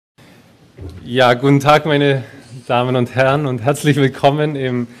Ja, guten Tag, meine Damen und Herren, und herzlich willkommen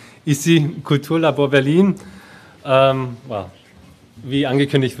im ISI Kulturlabor Berlin. Wie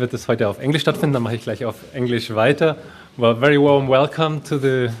angekündigt wird es heute auf Englisch stattfinden, dann mache ich gleich auf Englisch weiter. Well, very warm welcome to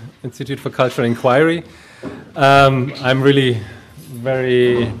the Institute for Cultural Inquiry. I'm really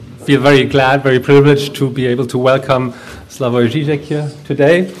feel very glad, very privileged to be able to welcome Slavoj Žižek here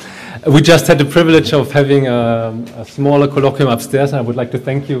today. We just had the privilege of having a smaller colloquium upstairs, and I would like to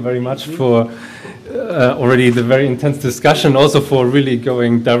thank you very much for already the very intense discussion, also for really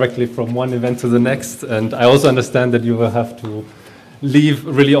going directly from one event to the next. And I also understand that you will have to leave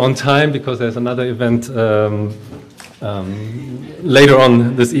really on time because there's another event later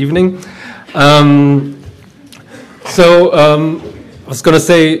on this evening. I was going to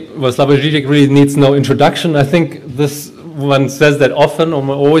say, well, Slavoj Žižek really needs no introduction. I think this one says that often, or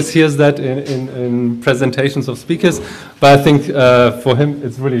one always hears that in presentations of speakers, but I think for him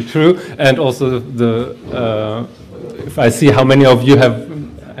it's really true. And also, if I see how many of you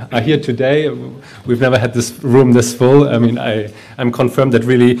are here today, we've never had this room this full. I mean, I'm confirmed that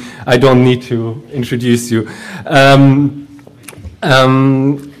really I don't need to introduce you. I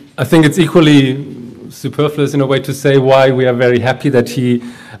think it's equally superfluous in a way to say why we are very happy that he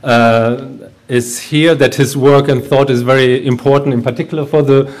is here, that his work and thought is very important, in particular for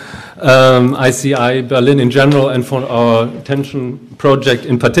the ICI Berlin in general and for our Tension project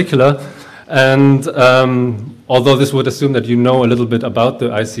in particular. And although this would assume that you know a little bit about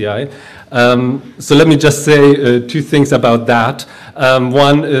the ICI, so let me just say two things about that.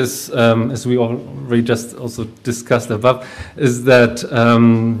 One is, as we already just also discussed above, is that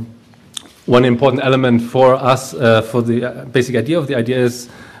one important element for us, for the basic idea of the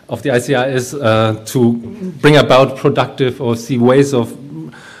ICI is to bring about productive or see ways of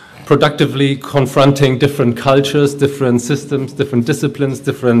productively confronting different cultures, different systems, different disciplines,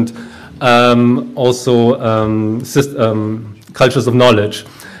 different cultures of knowledge.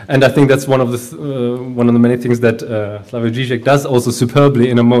 And I think that's one of the many things that Slavoj Žižek does also superbly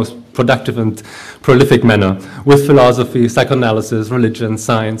in a most productive and prolific manner with philosophy, psychoanalysis, religion,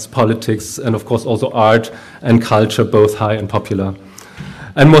 science, politics, and of course also art and culture, both high and popular.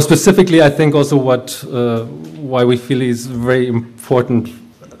 And more specifically, I think also why we feel is very important,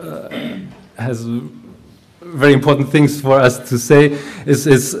 has very important things for us to say, is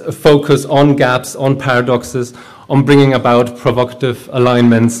a focus on gaps, on paradoxes, on bringing about provocative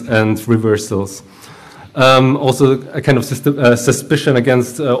alignments and reversals. Also a kind of suspicion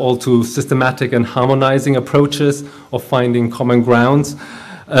against all too systematic and harmonizing approaches of finding common grounds.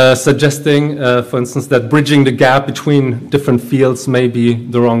 Suggesting, for instance, that bridging the gap between different fields may be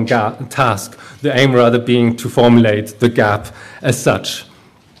the wrong task, the aim rather being to formulate the gap as such.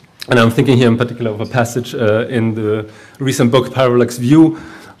 And I'm thinking here in particular of a passage in the recent book Parallax View,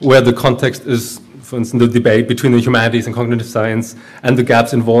 where the context is, for instance, the debate between the humanities and cognitive science, and the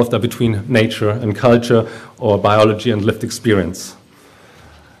gaps involved are between nature and culture, or biology and lived experience.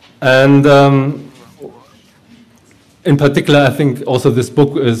 And in particular, I think also this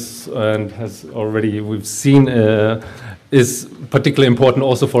book is, and has already we've seen, is particularly important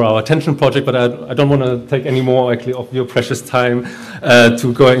also for our Tension project, but I don't want to take any more actually of your precious time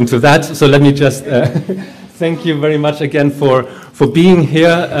to go into that. So let me just thank you very much again for being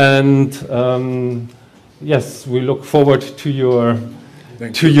here, and yes, we look forward to your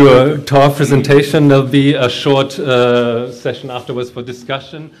talk presentation. There'll be a short session afterwards for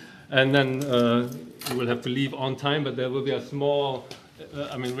discussion, and then you will have to leave on time, but there will be a small,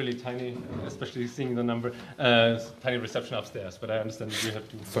 I mean, really tiny, especially seeing the number, tiny reception upstairs. But I understand that you have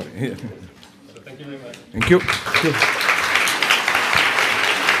to. Sorry. Yeah. So thank you very much. Thank you.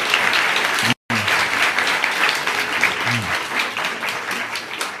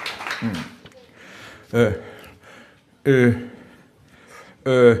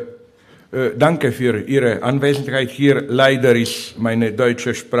 Danke für Ihre Anwesenheit hier. Leider ist meine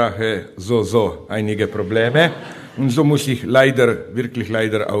deutsche Sprache so einige Probleme. Und so muss ich wirklich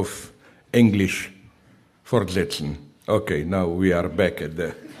leider auf Englisch fortsetzen. Okay, now we are back at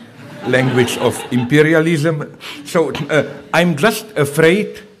the language of imperialism. So I'm just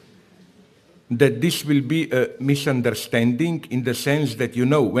afraid that this will be a misunderstanding in the sense that, you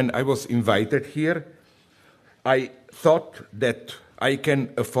know, when I was invited here, I thought that I can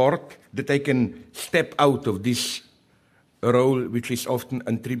step out of this role which is often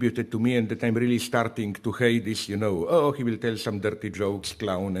attributed to me, and that I'm really starting to hate this, you know, oh, he will tell some dirty jokes,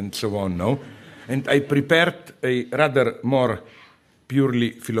 clown, and so on, no? And I prepared a rather more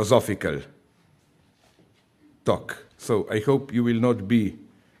purely philosophical talk. So I hope you will not be,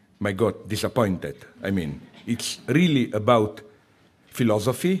 my God, disappointed. I mean, it's really about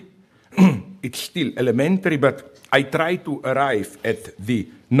philosophy, it's still elementary, but I try to arrive at the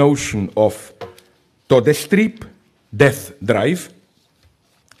notion of Todestrip, death drive,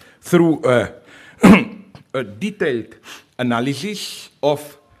 through a detailed analysis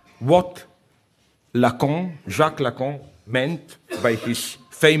of what Lacan, Jacques Lacan, meant by his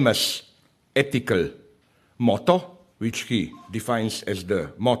famous ethical motto, which he defines as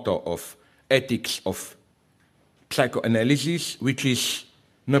the motto of ethics of psychoanalysis, which is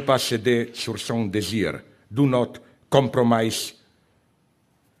ne pas céder sur son désir. Do not compromise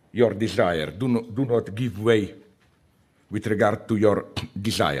your desire. Do not give way with regard to your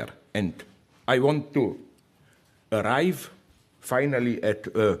desire. And I want to arrive finally at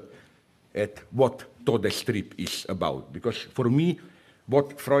what Todestrip is about. Because for me,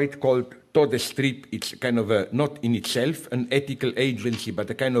 what Freud called Todestrip, it's kind of a, not in itself an ethical agency, but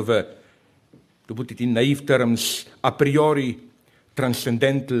a kind of a, to put it in naive terms, a priori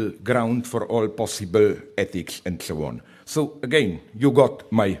transcendental ground for all possible ethics and so on. So again, you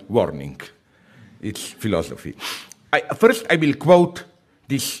got my warning. It's philosophy. First, I will quote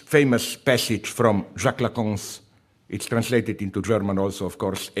this famous passage from Jacques Lacan's, it's translated into German also, of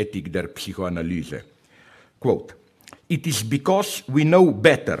course, Ethik der Psychoanalyse. Quote, "It is because we know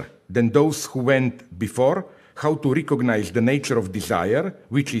better than those who went before how to recognize the nature of desire,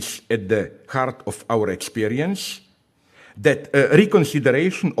 which is at the heart of our experience, that a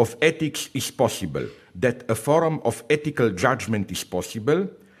reconsideration of ethics is possible, that a forum of ethical judgment is possible,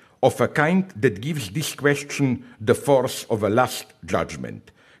 of a kind that gives this question the force of a last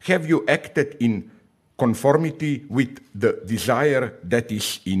judgment. Have you acted in conformity with the desire that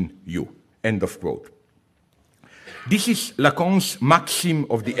is in you?" End of quote. This is Lacan's maxim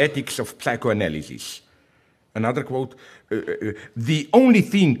of the ethics of psychoanalysis. Another quote, "The only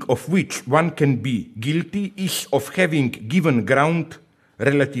thing of which one can be guilty is of having given ground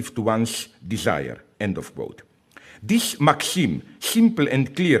relative to one's desire." End of quote. This maxim, simple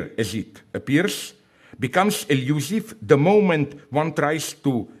and clear as it appears, becomes elusive the moment one tries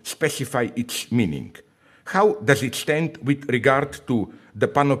to specify its meaning. How does it stand with regard to the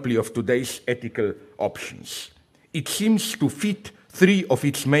panoply of today's ethical options? It seems to fit three of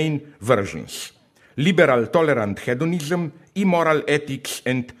its main versions: liberal tolerant hedonism, immoral ethics,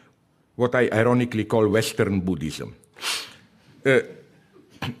 and what I ironically call Western Buddhism.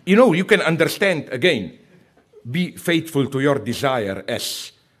 You can understand, again, be faithful to your desire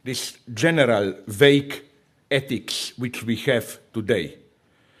as this general vague ethics which we have today.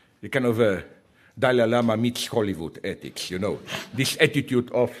 The kind of Dalai Lama meets Hollywood ethics, this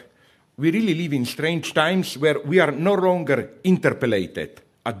attitude of we really live in strange times where we are no longer interpellated,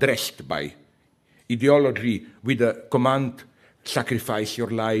 addressed by ideology with a command, sacrifice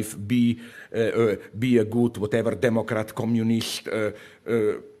your life, be a good, whatever, Democrat, communist,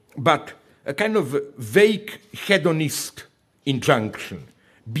 but a kind of vague hedonist injunction.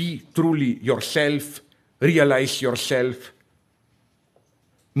 Be truly yourself, realize yourself,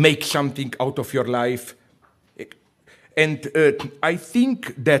 make something out of your life. And I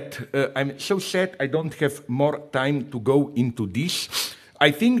think that, I'm so sad I don't have more time to go into this.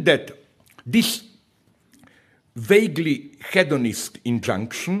 I think that this vaguely hedonist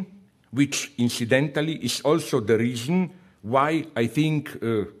injunction, which incidentally is also the reason why I think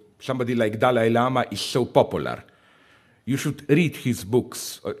somebody like Dalai Lama is so popular. You should read his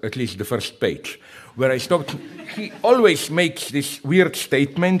books, at least the first page, where I stopped. He always makes this weird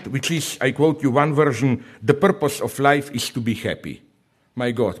statement, which is, I quote you one version, "The purpose of life is to be happy."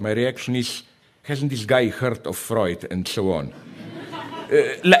 My God, my reaction is, hasn't this guy heard of Freud and so on?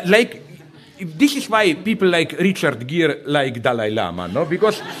 This is why people like Richard Gere like Dalai Lama, no?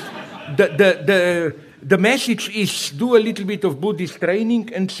 Because the message is do a little bit of Buddhist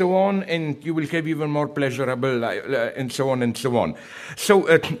training and so on, and you will have even more pleasurable life, and so on and so on. So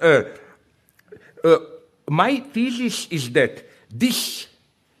my thesis is that this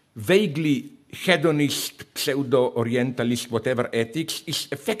vaguely hedonist, pseudo-orientalist, whatever ethics is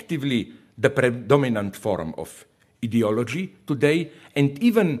effectively the predominant form of ideology today, and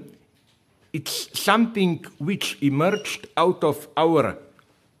even it's something which emerged out of our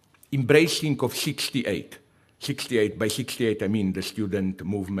embracing of 68. 68, by 68 I mean the student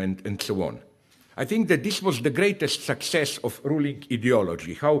movement and so on. I think that this was the greatest success of ruling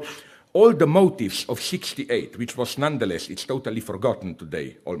ideology, how all the motives of 68, which was nonetheless, it's totally forgotten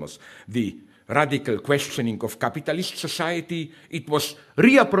today almost, the radical questioning of capitalist society, it was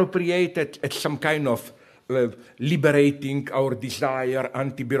reappropriated as some kind of liberating our desire,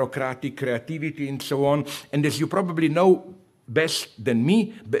 anti-bureaucratic creativity and so on. And as you probably know better than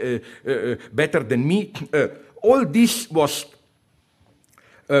me, all this was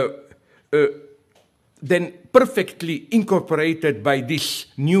then perfectly incorporated by this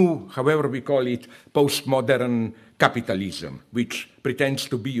new, however we call it, postmodern capitalism, which pretends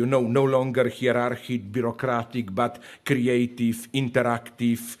to be, no longer hierarchic, bureaucratic, but creative,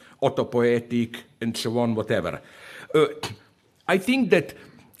 interactive, autopoetic, and so on, whatever. I think that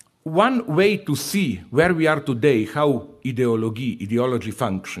one way to see where we are today, how ideology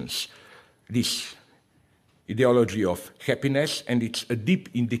functions, this ideology of happiness, and it's a deep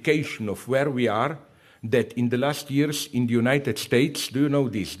indication of where we are, that in the last years in the United States, do you know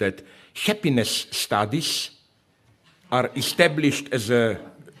this, that happiness studies are established as an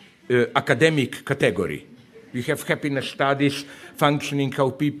academic category. We have happiness studies functioning, how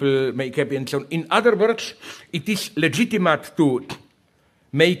people make happy and so on. In other words, it is legitimate to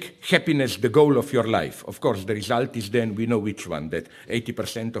make happiness the goal of your life. Of course, the result is then, we know which one, that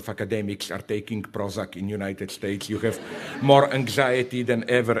 80% of academics are taking Prozac in the United States. You have more anxiety than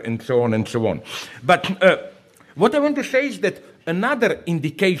ever, and so on and so on. But what I want to say is that another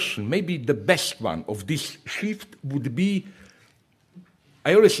indication, maybe the best one of this shift would be,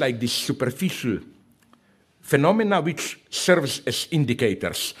 I always like this superficial phenomena which serves as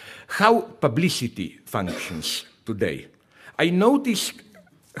indicators, how publicity functions today. I noticed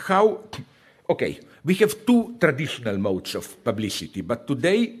how, okay, we have two traditional modes of publicity, but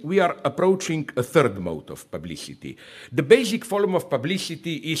today we are approaching a third mode of publicity. The basic form of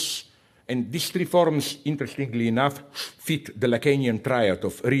publicity is, and these three forms, interestingly enough, fit the Lacanian triad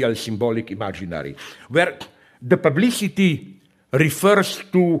of real, symbolic, imaginary, where the publicity refers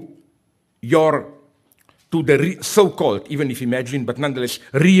to the so-called, even if imagined, but nonetheless,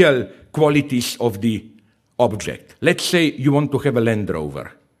 real qualities of the object. Let's say you want to have a Land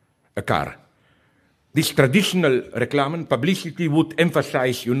Rover, a car. This traditional reclame publicity would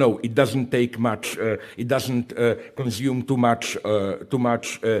emphasize, it doesn't take much, it doesn't consume too much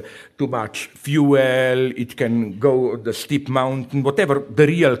fuel, it can go the steep mountain, whatever the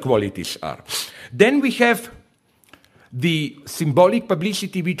real qualities are. Then we have the symbolic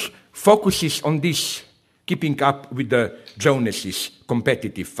publicity which focuses on this keeping up with the Joneses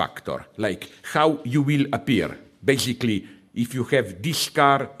competitive factor, like how you will appear. Basically, if you have this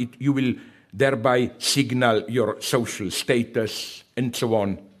car, you will thereby signal your social status, and so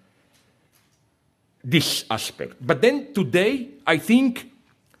on. This aspect. But then today, I think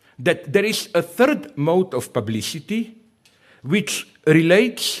that there is a third mode of publicity which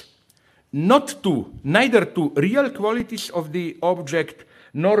relates neither to real qualities of the object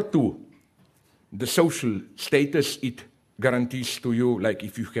nor to the social status it guarantees to you, like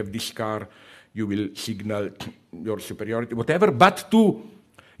if you have this car, you will signal your superiority, whatever, but to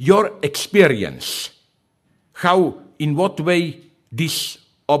your experience, in what way this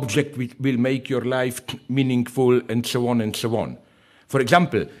object will make your life meaningful, and so on and so on. For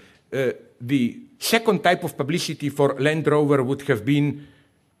example, the second type of publicity for Land Rover would have been,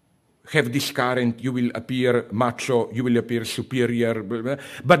 have this car and you will appear macho, you will appear superior, blah, blah.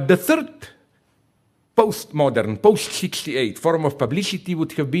 But the third postmodern, post-68 form of publicity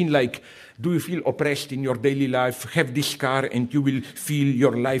would have been like, do you feel oppressed in your daily life? Have this car and you will feel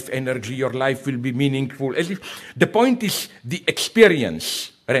your life energy, your life will be meaningful. As if the point is the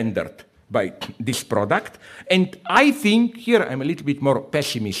experience rendered by this product. And I think, here I'm a little bit more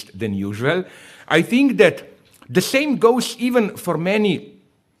pessimist than usual, I think that the same goes even for many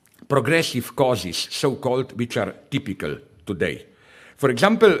progressive causes, so-called, which are typical today. For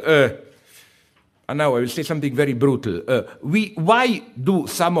example, and now I will say something very brutal. Why do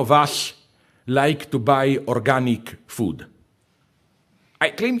some of us like to buy organic food? I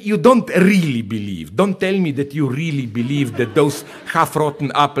claim you don't really believe. Don't tell me that you really believe that those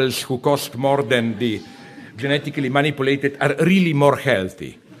half-rotten apples who cost more than the genetically manipulated are really more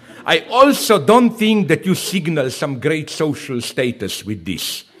healthy. I also don't think that you signal some great social status with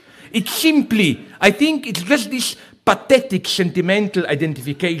this. It's simply, I think it's just this pathetic sentimental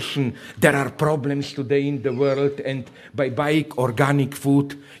identification. There are problems today in the world, and by buying organic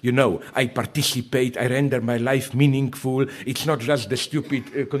food, I participate, I render my life meaningful. It's not just the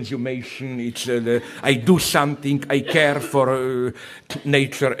stupid consummation, it's I do something, I care for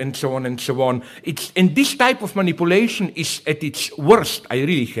nature, and so on and so on. And this type of manipulation is at its worst. I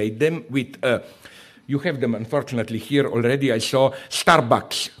really hate them with, you have them unfortunately here already, I saw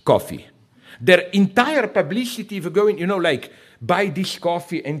Starbucks coffee. Their entire publicity, if you go in, like, buy this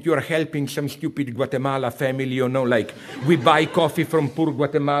coffee and you're helping some stupid Guatemala family, like, we buy coffee from poor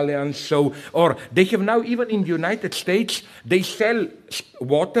Guatemalans, or they have now, even in the United States, they sell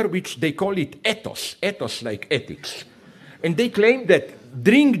water, which they call it ethos like ethics. And they claim that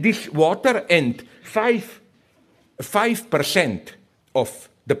drink this water and 5% of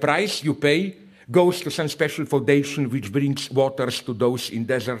The price you pay goes to some special foundation which brings waters to those in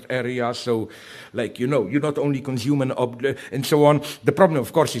desert areas. So, like, you know, you not only consume and so on. The problem,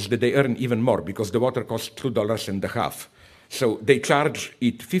 of course, is that they earn even more because the water costs $2.50. So they charge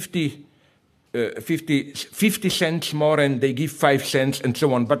it 50 cents more and they give 5 cents and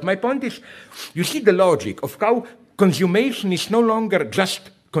so on. But my point is, you see the logic of how consummation is no longer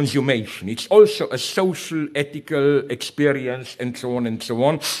just consummation. It's also a social, ethical experience and so on and so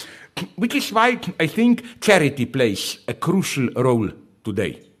on. Which is why I think charity plays a crucial role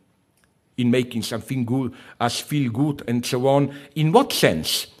today in making something good, us feel good and so on. In what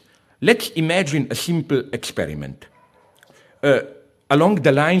sense? Let's imagine a simple experiment. Along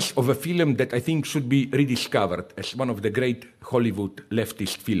the lines of a film that I think should be rediscovered as one of the great Hollywood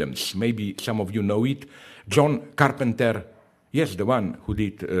leftist films. Maybe some of you know it. John Carpenter, yes, the one who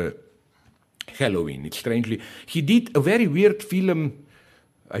did Halloween. It's strangely, he did a very weird film,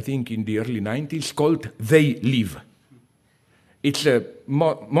 I think in the early 90s, called They Live. It's a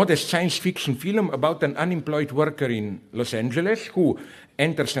modest science fiction film about an unemployed worker in Los Angeles who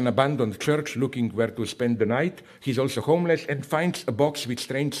enters an abandoned church looking where to spend the night. He's also homeless and finds a box with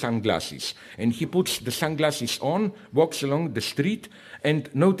strange sunglasses. And he puts the sunglasses on, walks along the street, and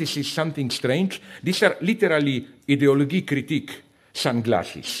notices something strange. These are literally ideology critique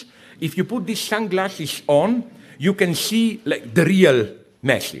sunglasses. If you put these sunglasses on, you can see like the real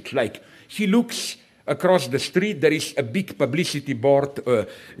message. Like he looks across the street, there is a big publicity board,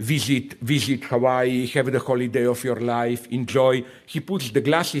 visit Hawaii, have the holiday of your life, enjoy. He puts the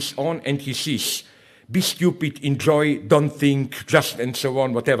glasses on and he sees, be stupid, enjoy, don't think, just and so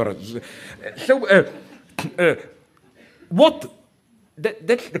on, whatever. So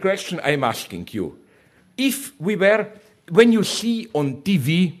that's the question I'm asking you. If we were, when you see on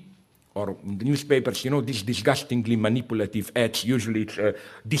TV, or in the newspapers, you know, these disgustingly manipulative ads, usually it's a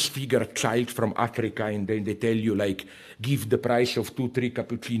disfigured child from Africa, and then they tell you, like, give the price of 2-3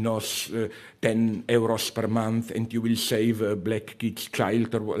 cappuccinos, 10 euros per month, and you will save a black kid's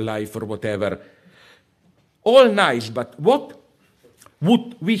child or life or whatever. All nice, but what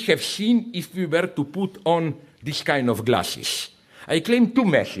would we have seen if we were to put on this kind of glasses? I claim 2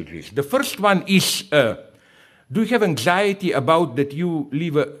 messages. The first one is, do you have anxiety about that you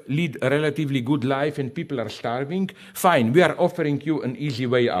lead a relatively good life and people are starving? Fine, we are offering you an easy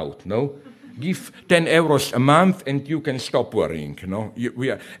way out, no? Give 10 euros a month and you can stop worrying, no?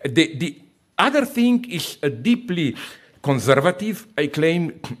 The other thing is a deeply conservative, I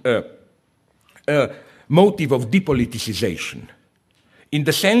claim, motive of depoliticization. In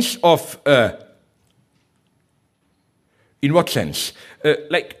the sense of, in what sense?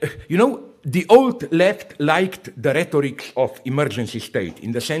 You know, the old left liked the rhetoric of emergency state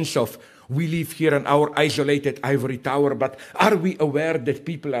in the sense of we live here in our isolated ivory tower, but are we aware that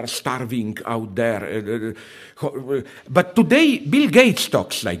people are starving out there? But today, Bill Gates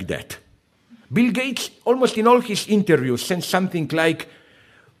talks like that. Bill Gates, almost in all his interviews, says something like,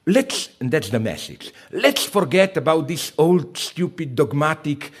 and that's the message, let's forget about this old, stupid,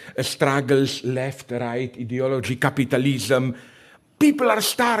 dogmatic struggles, left, right, ideology, capitalism. People are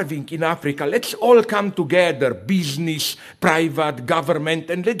starving in Africa. Let's all come together, business, private,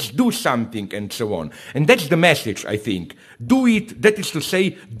 government, and let's do something and so on. And that's the message, I think. Do it, that is to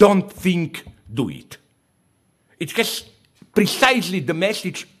say, don't think, do it. It has precisely the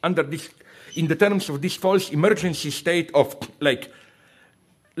message under this, in the terms of this false emergency state of like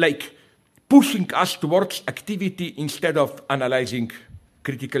pushing us towards activity instead of analyzing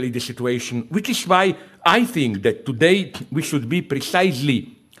critically the situation, which is why I think that today we should be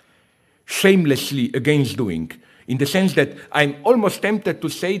precisely shamelessly against doing, in the sense that I'm almost tempted to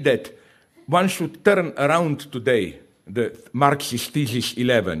say that one should turn around today the Marxist thesis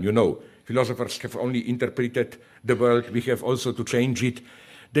 11, you know, philosophers have only interpreted the world, we have also to change it,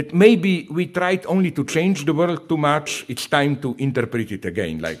 that maybe we tried only to change the world too much, it's time to interpret it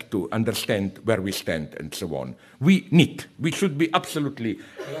again, like to understand where we stand and so on. We should be absolutely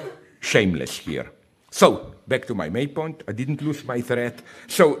shameless here. So, back to my main point, I didn't lose my thread.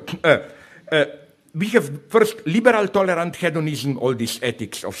 So, we have first liberal tolerant hedonism, all these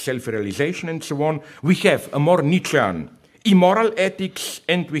ethics of self-realization and so on. We have a more Nietzschean immoral ethics,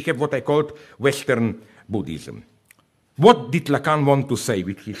 and we have what I called Western Buddhism. What did Lacan want to say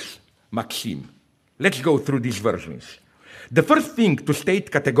with his maxim? Let's go through these versions. The first thing to state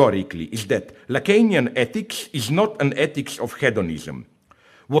categorically is that Lacanian ethics is not an ethics of hedonism.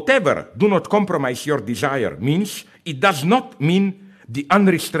 Whatever do not compromise your desire means, it does not mean the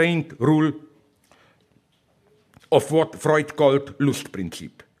unrestrained rule of what Freud called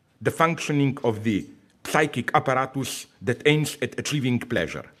Lustprinzip, the functioning of the psychic apparatus that aims at achieving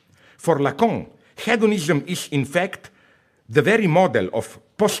pleasure. For Lacan, hedonism is in fact the very model of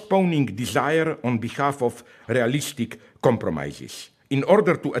postponing desire on behalf of realistic compromises. In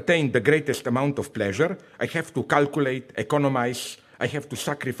order to attain the greatest amount of pleasure, I have to calculate, economize, I have to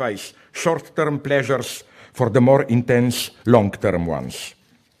sacrifice short-term pleasures for the more intense long-term ones.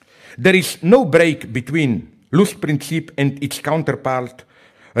 There is no break between Lustprinzip and its counterpart,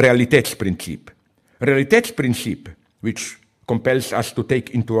 Realitätsprinzip. Realitätsprinzip, which compels us to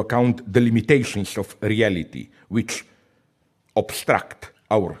take into account the limitations of reality, which obstruct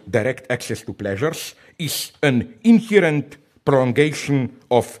our direct access to pleasures, is an inherent prolongation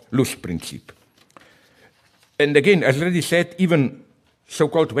of Lustprinzip. And again, as already said, even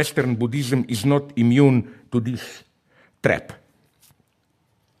so-called Western Buddhism is not immune to this trap.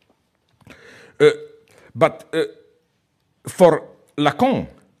 But for Lacan,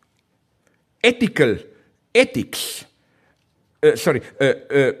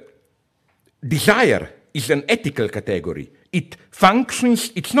 desire is an ethical category. It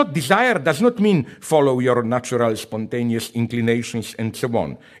functions, it's not desire, does not mean follow your natural spontaneous inclinations and so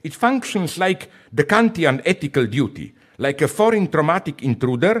on. It functions like the Kantian ethical duty, like a foreign traumatic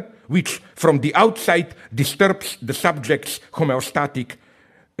intruder, which from the outside disturbs the subject's homeostatic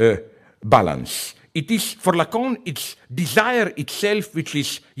balance. It is, for Lacan, it's desire itself which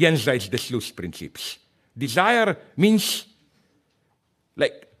is jenseits des Lustprinzips. Desire means,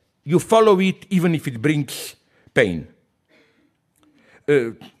 like, you follow it even if it brings pain.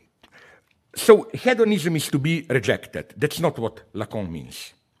 So hedonism is to be rejected. That's not what Lacan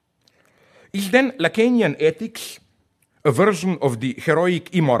means. Is then Lacanian ethics a version of the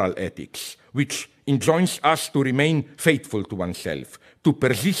heroic immoral ethics, which enjoins us to remain faithful to oneself, to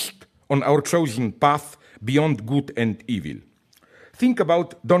persist on our chosen path beyond good and evil? Think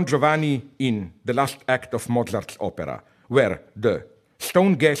about Don Giovanni in the last act of Mozart's opera, where the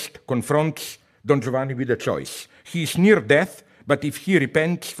stone guest confronts Don Giovanni with a choice. He is near death, but if he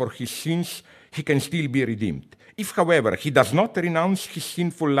repents for his sins, he can still be redeemed. If, however, he does not renounce his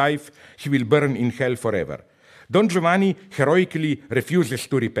sinful life, he will burn in hell forever. Don Giovanni heroically refuses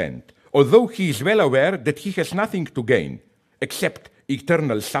to repent, although he is well aware that he has nothing to gain except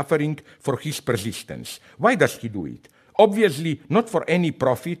eternal suffering for his persistence. Why does he do it? Obviously, not for any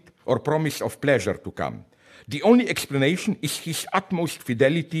profit or promise of pleasure to come. The only explanation is his utmost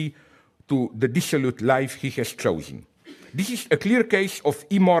fidelity to the dissolute life he has chosen. This is a clear case of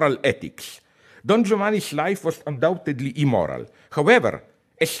immoral ethics. Don Giovanni's life was undoubtedly immoral. However,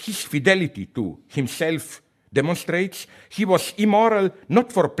 as his fidelity to himself demonstrates, he was immoral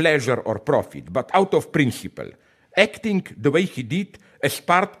not for pleasure or profit, but out of principle, acting the way he did as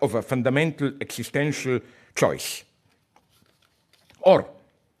part of a fundamental existential choice. Or,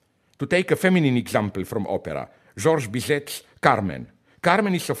 to take a feminine example from opera, Georges Bizet's Carmen.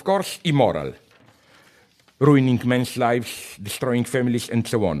 Carmen is, of course, immoral, ruining men's lives, destroying families, and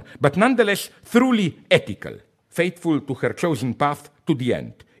so on, but nonetheless truly ethical, faithful to her chosen path to the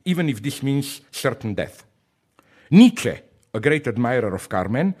end, even if this means certain death. Nietzsche, a great admirer of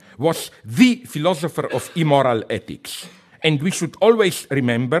Carmen, was the philosopher of immoral ethics. And we should always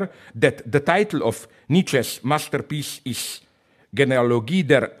remember that the title of Nietzsche's masterpiece is Genealogie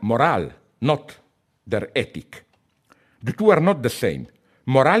der Moral, not der Ethik. The two are not the same.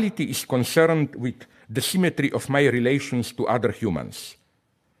 Morality is concerned with the symmetry of my relations to other humans.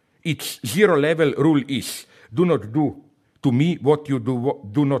 Its zero-level rule is, do not do to me what you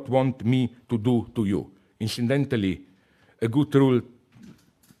do not want me to do to you. Incidentally, a good rule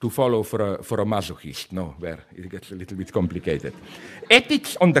to follow for a masochist, no, where it gets a little bit complicated.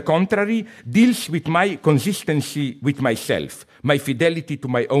 Ethics, on the contrary, deals with my consistency with myself, my fidelity to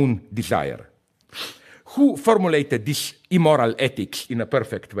my own desire. Who formulated this immoral ethics in a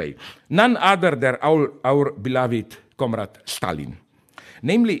perfect way? None other than our beloved comrade Stalin.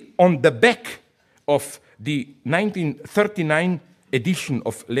 Namely, on the back of the 1939 edition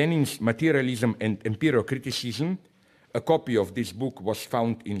of Lenin's Materialism and Empirical-Criticism, a copy of this book was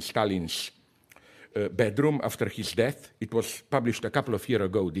found in Stalin's bedroom after his death. It was published a couple of years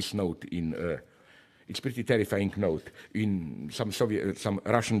ago, this note, it's a pretty terrifying note, in some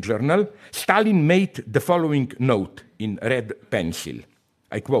Russian journal. Stalin made the following note in red pencil.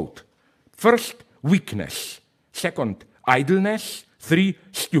 I quote, "First, weakness. Second, idleness. 3,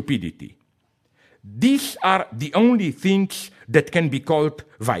 stupidity. These are the only things that can be called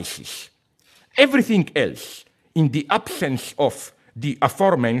vices. Everything else, in the absence of the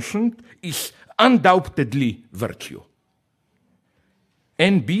aforementioned, is undoubtedly virtue."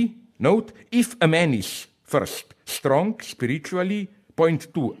 NB, note, if a man is, first, strong spiritually,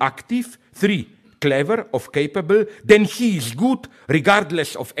 point 2, active, 3, clever, of capable, then he is good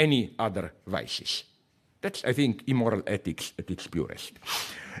regardless of any other vices. That's, I think, immoral ethics at its purest.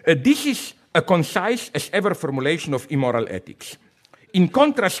 This is a concise as ever formulation of immoral ethics. In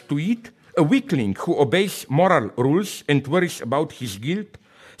contrast to it, a weakling who obeys moral rules and worries about his guilt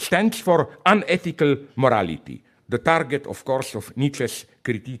stands for unethical morality, the target, of course, of Nietzsche's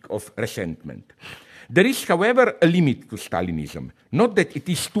critique of resentment. There is, however, a limit to Stalinism. Not that it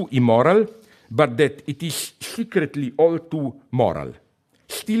is too immoral, but that it is secretly all too moral,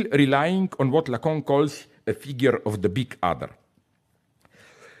 still relying on what Lacan calls a figure of the big other.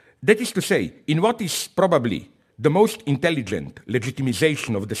 That is to say, in what is probably the most intelligent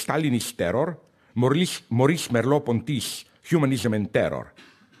legitimization of the Stalinist terror, Maurice Merleau-Ponty's Humanism and Terror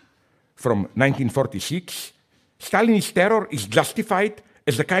from 1946, Stalinist terror is justified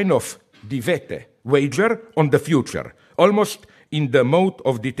as a kind of Die Wette, wager on the future, almost in the mode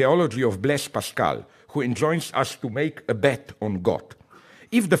of the theology of Blaise Pascal, who enjoins us to make a bet on God.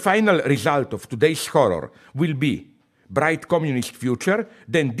 If the final result of today's horror will be bright communist future,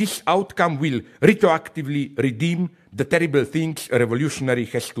 then this outcome will retroactively redeem the terrible things a revolutionary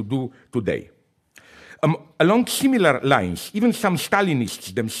has to do today. Along similar lines, even some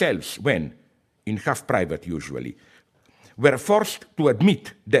Stalinists themselves, when, in half private usually, were forced to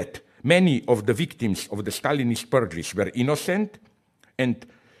admit that many of the victims of the Stalinist purges were innocent and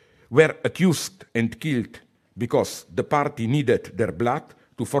were accused and killed because the party needed their blood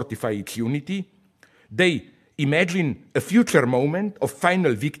to fortify its unity. They imagine a future moment of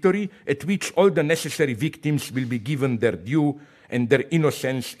final victory at which all the necessary victims will be given their due and their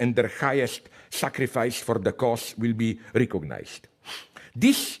innocence and their highest sacrifice for the cause will be recognized.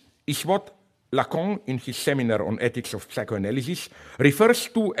 This is what Lacan, in his seminar on ethics of psychoanalysis, refers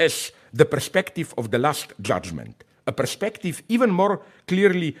to as the perspective of the last judgment, a perspective even more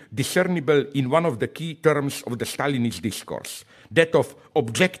clearly discernible in one of the key terms of the Stalinist discourse, that of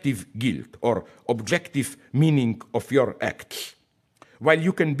objective guilt or objective meaning of your acts. While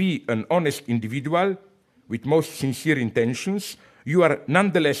you can be an honest individual with most sincere intentions, you are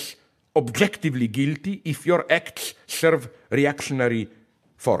nonetheless objectively guilty if your acts serve reactionary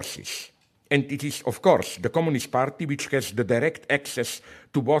forces. And it is, of course, the Communist Party which has the direct access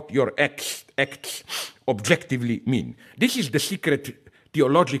to what your acts objectively mean. This is the secret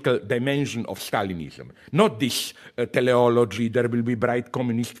theological dimension of Stalinism. Not this teleology, there will be bright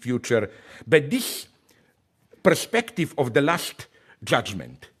communist future, but this perspective of the last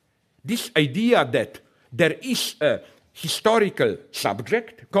judgment. This idea that there is a historical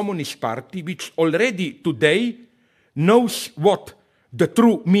subject, Communist Party, which already today knows what the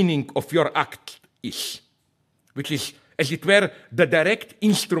true meaning of your act is, which is, as it were, the direct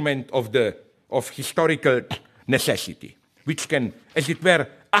instrument of historical necessity, which can, as it were,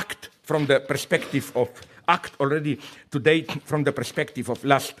 act already today from the perspective of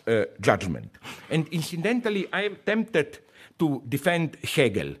last judgment. And incidentally, I am tempted to defend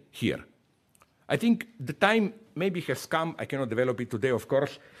Hegel here. I think the time maybe has come, I cannot develop it today, of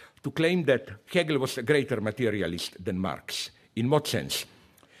course, to claim that Hegel was a greater materialist than Marx. In what sense?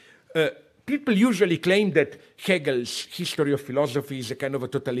 People usually claim that Hegel's history of philosophy is a kind of a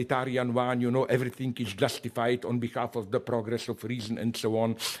totalitarian one, everything is justified on behalf of the progress of reason and so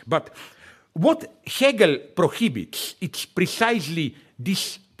on. But what Hegel prohibits, it's precisely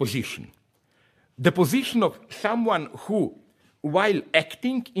this position. The position of someone who, while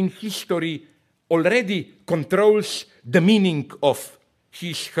acting in history, already controls the meaning of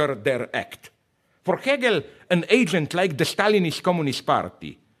his, her, their act. For Hegel, an agent like the Stalinist Communist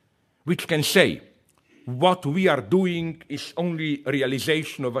Party, which can say, what we are doing is only a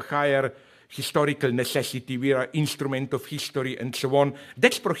realization of a higher historical necessity, we are an instrument of history, and so on,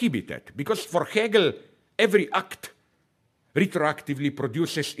 that's prohibited. Because for Hegel, every act retroactively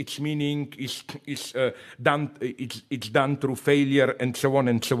produces its meaning, it's done through failure, and so on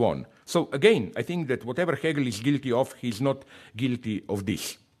and so on. So again, I think that whatever Hegel is guilty of, he's not guilty of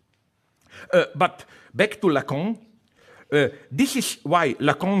this. But back to Lacan, this is why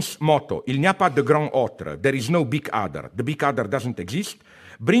Lacan's motto, Il n'y a pas de grand autre, there is no big other, the big other doesn't exist,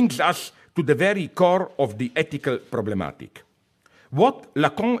 brings us to the very core of the ethical problematic. What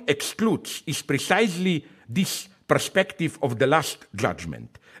Lacan excludes is precisely this perspective of the last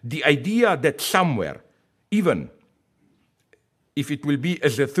judgment, the idea that somewhere, even if it will be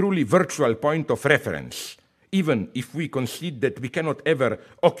as a truly virtual point of reference, even if we concede that we cannot ever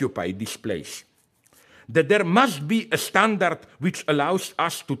occupy this place, that there must be a standard which allows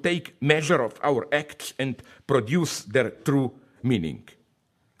us to take measure of our acts and produce their true meaning,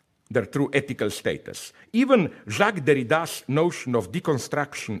 their true ethical status. Even Jacques Derrida's notion of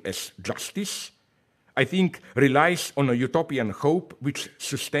deconstruction as justice I think, relies on a utopian hope which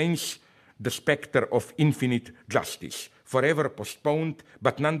sustains the specter of infinite justice, forever postponed,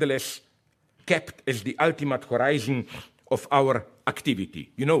 but nonetheless kept as the ultimate horizon of our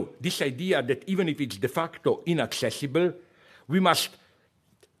activity. You know, this idea that even if it's de facto inaccessible, we must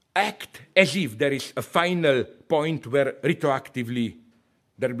act as if there is a final point where retroactively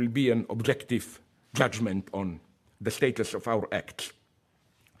there will be an objective judgment on the status of our acts.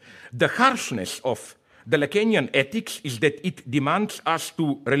 The harshness of the Lacanian ethics is that it demands us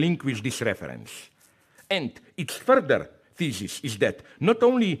to relinquish this reference. And its further thesis is that not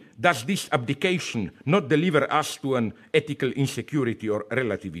only does this abdication not deliver us to an ethical insecurity or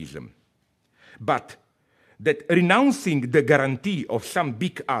relativism, but that renouncing the guarantee of some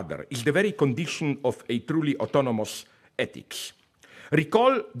big other is the very condition of a truly autonomous ethics.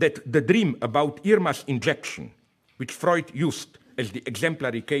 Recall that the dream about Irma's injection, which Freud used as the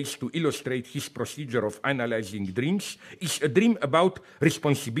exemplary case to illustrate his procedure of analyzing dreams, is a dream about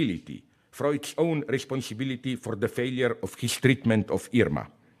responsibility, Freud's own responsibility for the failure of his treatment of Irma.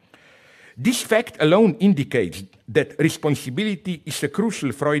 This fact alone indicates that responsibility is a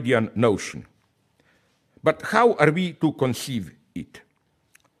crucial Freudian notion. But how are we to conceive it?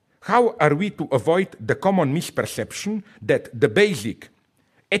 How are we to avoid the common misperception that the basic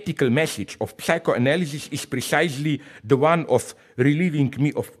ethical message of psychoanalysis is precisely the one of relieving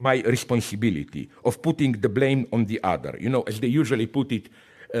me of my responsibility, of putting the blame on the other? You know, as they usually put it,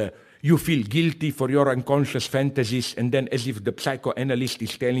 you feel guilty for your unconscious fantasies, and then as if the psychoanalyst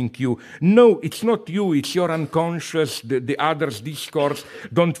is telling you, no, it's not you, it's your unconscious, the other's discourse,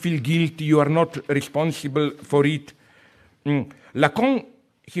 don't feel guilty, you are not responsible for it. Lacan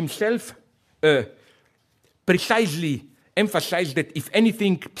himself precisely emphasized that, if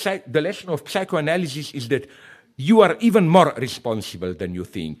anything, the lesson of psychoanalysis is that you are even more responsible than you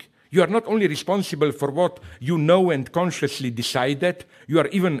think. You are not only responsible for what you know and consciously decided, you are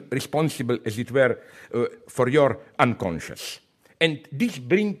even responsible, as it were, for your unconscious. And this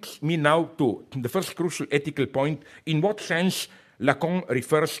brings me now to the first crucial ethical point: in what sense Lacan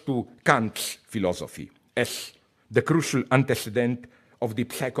refers to Kant's philosophy as the crucial antecedent of the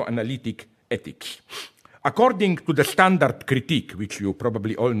psychoanalytic ethics. According to the standard critique, which you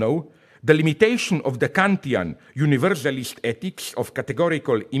probably all know, the limitation of the Kantian universalist ethics of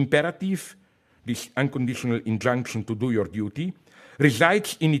categorical imperative, this unconditional injunction to do your duty,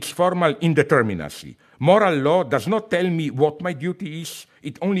 resides in its formal indeterminacy. Moral law does not tell me what my duty is,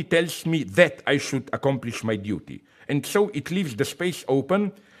 it only tells me that I should accomplish my duty. And so it leaves the space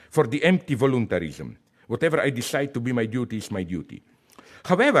open for the empty voluntarism. Whatever I decide to be my duty is my duty.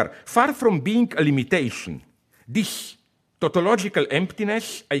 However, far from being a limitation, this tautological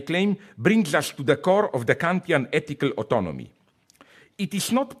emptiness, I claim, brings us to the core of the Kantian ethical autonomy. It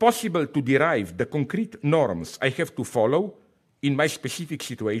is not possible to derive the concrete norms I have to follow in my specific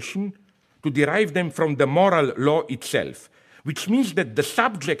situation, to derive them from the moral law itself, which means that the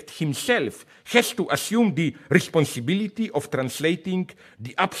subject himself has to assume the responsibility of translating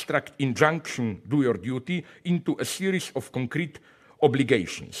the abstract injunction, do your duty, into a series of concrete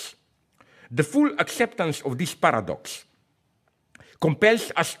obligations. The full acceptance of this paradox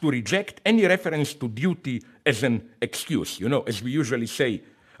compels us to reject any reference to duty as an excuse. You know, as we usually say,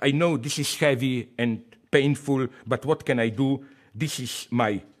 I know this is heavy and painful, but what can I do? This is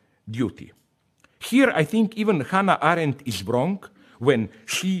my duty. Here, I think even Hannah Arendt is wrong when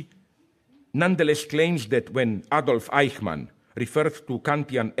she nonetheless claims that when Adolf Eichmann referred to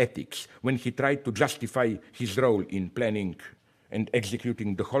Kantian ethics, when he tried to justify his role in planning and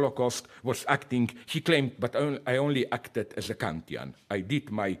executing the Holocaust, was acting, he claimed, but I only acted as a Kantian. I did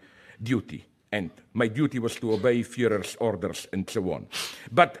my duty, and my duty was to obey Führer's orders and so on.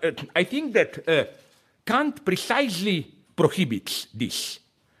 But I think that Kant precisely prohibits this.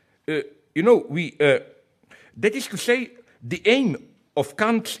 You know, that is to say, the aim of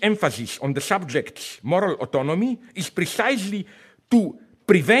Kant's emphasis on the subject's moral autonomy is precisely to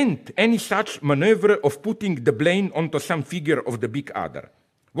prevent any such maneuver of putting the blame onto some figure of the big other.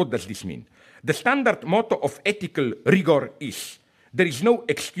 What does this mean? The standard motto of ethical rigor is, there is no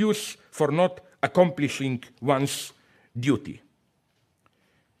excuse for not accomplishing one's duty.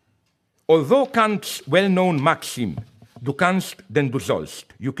 Although Kant's well-known maxim, du kannst, denn du sollst,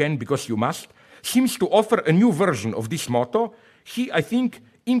 you can because you must, seems to offer a new version of this motto, he, I think,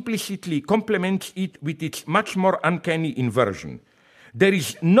 implicitly complements it with its much more uncanny inversion. There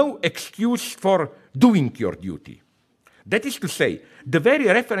is no excuse for doing your duty. That is to say, the very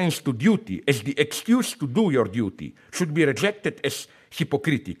reference to duty as the excuse to do your duty should be rejected as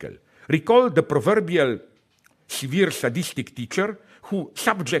hypocritical. Recall the proverbial severe sadistic teacher who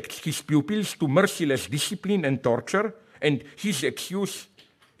subjects his pupils to merciless discipline and torture, and his excuse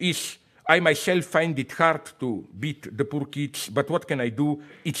is, I myself find it hard to beat the poor kids, but what can I do?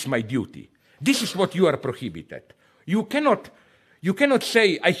 It's my duty. This is what you are prohibited. You cannot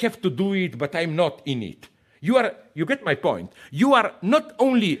say, I have to do it, but I'm not in it. You get my point. You are not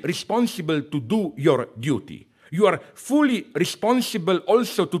only responsible to do your duty, you are fully responsible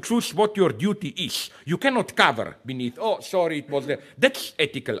also to choose what your duty is. You cannot cover beneath, oh, sorry, it was there. That's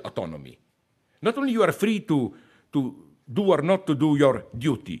ethical autonomy. Not only you are free to do or not to do your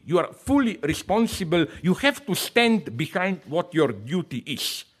duty, you are fully responsible. You have to stand behind what your duty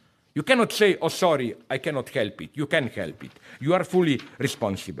is. You cannot say, oh, sorry, I cannot help it. You can help it. You are fully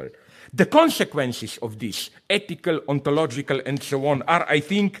responsible. The consequences of this, ethical, ontological, and so on, are, I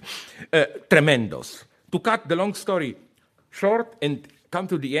think, tremendous. To cut the long story short and come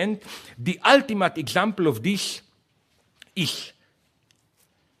to the end, the ultimate example of this is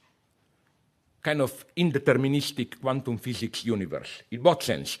kind of indeterministic quantum physics universe. In what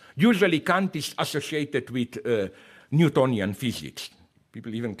sense? Usually Kant is associated with Newtonian physics.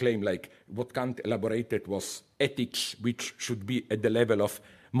 People even claim like what Kant elaborated was ethics, which should be at the level of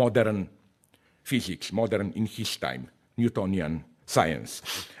modern physics, modern in his time, Newtonian science.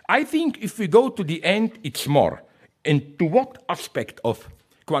 I think if we go to the end, it's more. And to what aspect of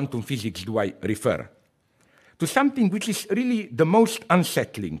quantum physics do I refer? To something which is really the most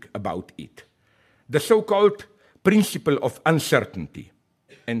unsettling about it. The so-called principle of uncertainty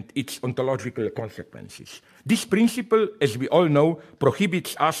and its ontological consequences. This principle, as we all know,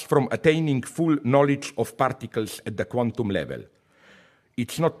 prohibits us from attaining full knowledge of particles at the quantum level.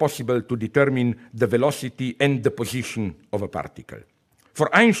 It's not possible to determine the velocity and the position of a particle.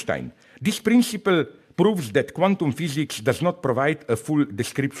 For Einstein, this principle proves that quantum physics does not provide a full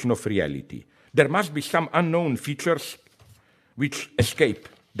description of reality. There must be some unknown features which escape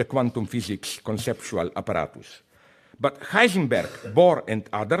the quantum physics conceptual apparatus. But Heisenberg, Bohr, and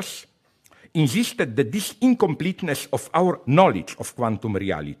others insisted that this incompleteness of our knowledge of quantum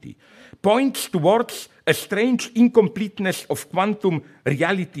reality points towards a strange incompleteness of quantum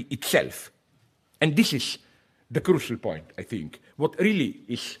reality itself. And this is the crucial point, I think. What really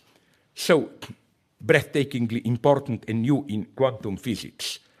is so breathtakingly important and new in quantum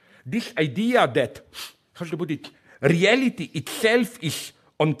physics. This idea that, how should I put it, reality itself is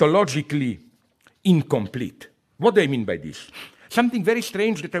ontologically incomplete. What do I mean by this? Something very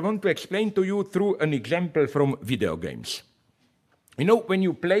strange that I want to explain to you through an example from video games. You know, when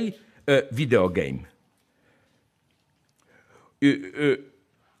you play a video game,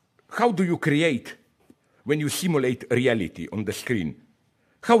 how do you create when you simulate reality on the screen?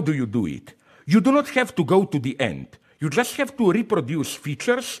 How do you do it? You do not have to go to the end. You just have to reproduce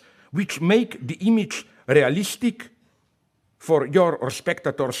features which make the image realistic for your or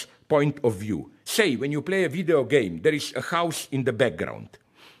spectator's point of view. Say, when you play a video game, there is a house in the background.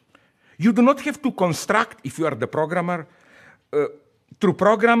 You do not have to construct, if you are the programmer, to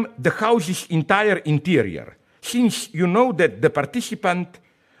program the house's entire interior, since you know that the participant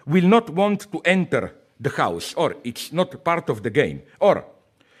will not want to enter the house, or it's not part of the game. Or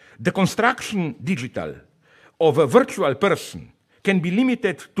the construction digital of a virtual person can be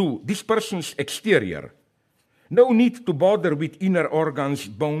limited to this person's exterior. No need to bother with inner organs,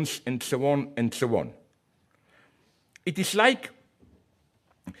 bones, and so on and so on. It is like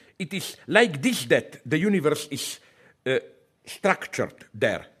this that the universe is structured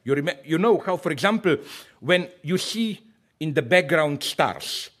there. You know how, for example, when you see in the background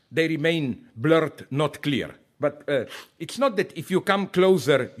stars, they remain blurred, not clear. But it's not that if you come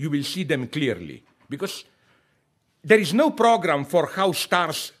closer, you will see them clearly, because there is no program for how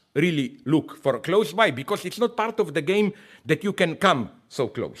stars really look for close by, because it's not part of the game that you can come so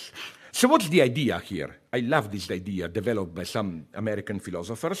close. So what's the idea here? I love this idea developed by some American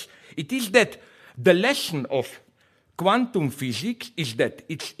philosophers. It is that the lesson of quantum physics is that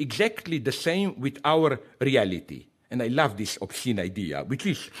it's exactly the same with our reality. And I love this obscene idea, which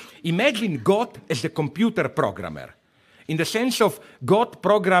is, imagine God as a computer programmer, in the sense of God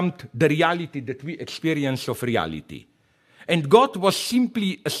programmed the reality that we experience of reality. And God was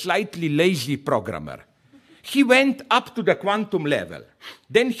simply a slightly lazy programmer. He went up to the quantum level.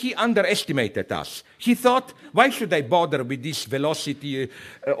 Then he underestimated us. He thought, why should I bother with this velocity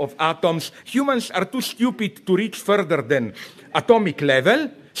of atoms? Humans are too stupid to reach further than atomic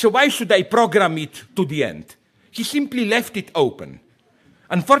level, so why should I program it to the end? He simply left it open.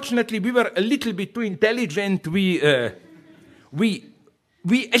 Unfortunately, we were a little bit too intelligent. We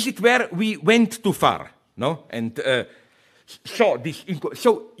as it were, we went too far, no? And saw this.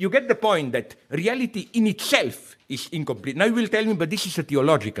 So you get the point that reality in itself is incomplete. Now you will tell me, but this is a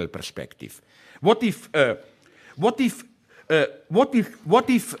theological perspective. What if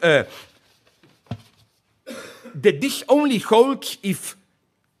that this only holds if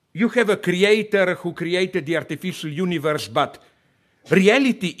you have a creator who created the artificial universe, but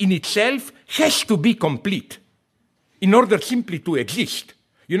reality in itself has to be complete in order simply to exist.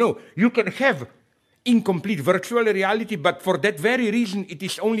 You know, you can have incomplete virtual reality, but for that very reason it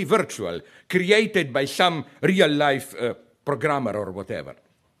is only virtual, created by some real-life programmer or whatever.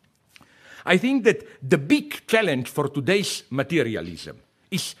 I think that the big challenge for today's materialism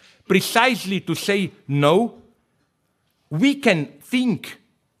is precisely to say, no, we can think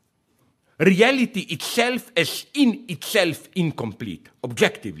reality itself as in itself incomplete,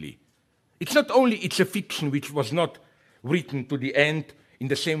 objectively. It's not only it's a fiction which was not written to the end in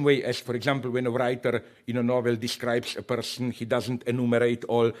the same way as, for example, when a writer in a novel describes a person, he doesn't enumerate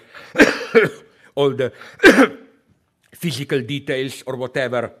all, all the physical details or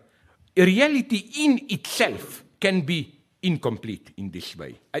whatever. Reality in itself can be incomplete in this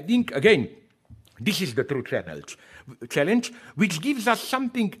way. I think, again, this is the true challenge, which gives us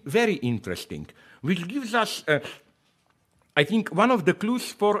something very interesting, which gives us, I think, one of the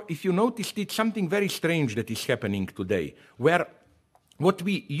clues for, if you noticed it, something very strange that is happening today, where what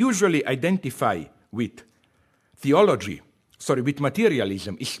we usually identify with theology, with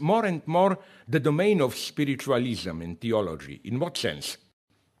materialism, is more and more the domain of spiritualism and theology. In what sense?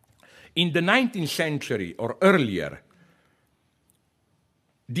 In the 19th century or earlier,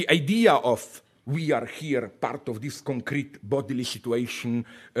 the idea of we are here, part of this concrete bodily situation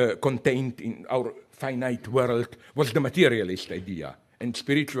contained in our finite world, was the materialist idea. And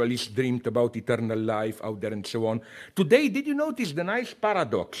spiritualists dreamed about eternal life out there and so on. Today, did you notice the nice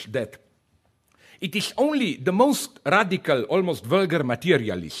paradox that it is only the most radical, almost vulgar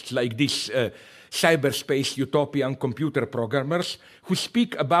materialists, like these cyberspace utopian computer programmers, who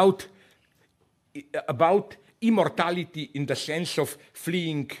speak about immortality in the sense of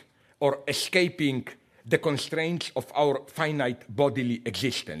fleeing or escaping the constraints of our finite bodily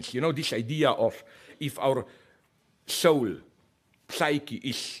existence. You know, this idea of if our soul, psyche,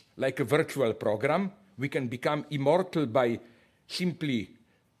 is like a virtual program, we can become immortal by simply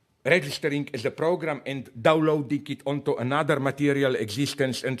registering as a program and downloading it onto another material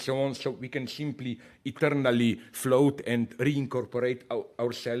existence and so on, so we can simply eternally float and reincorporate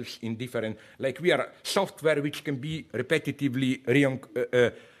ourselves in different, like we are software which can be repetitively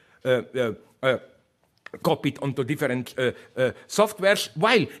copied onto different softwares,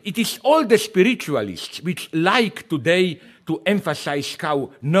 while it is all the spiritualists which like today to emphasize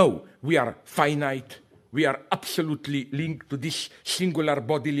how, no, we are finite, we are absolutely linked to this singular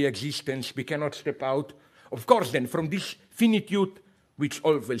bodily existence, we cannot step out. Of course, then, from this finitude, which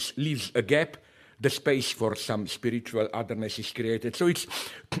always leaves a gap, the space for some spiritual otherness is created. So it's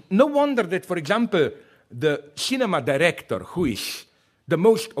no wonder that, for example, the cinema director, who is the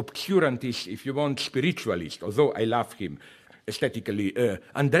most obscurantist, if you want, spiritualist, although I love him aesthetically,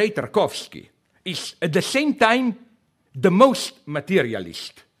 Andrei Tarkovsky, is at the same time the most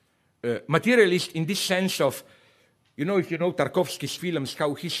materialist. Materialist in this sense of, you know, if you know Tarkovsky's films,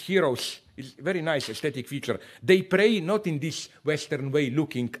 how his heroes, is a very nice aesthetic feature, they pray not in this Western way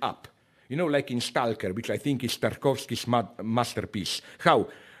looking up, you know, like in Stalker, which I think is Tarkovsky's masterpiece, how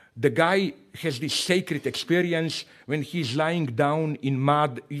the guy has this sacred experience when he's lying down in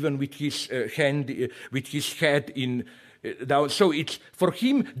mud, even with his with his head in down. So it's, for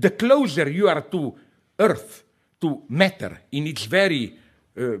him, the closer you are to earth, to matter in its very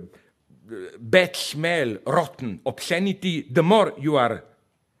bad smell, rotten obscenity, the more you are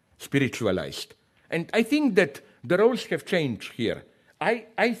spiritualized. And I think that the roles have changed here.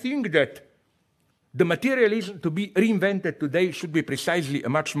 I think that the materialism to be reinvented today should be precisely a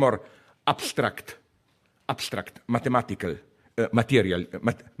much more abstract, mathematical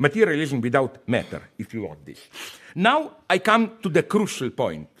materialism without matter, if you want this. Now I come to the crucial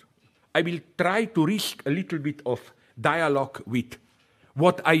point. I will try to risk a little bit of dialogue with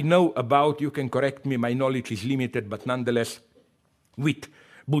what I know about, you can correct me, my knowledge is limited, but nonetheless, with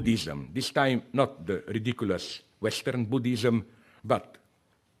Buddhism. This time, not the ridiculous Western Buddhism, but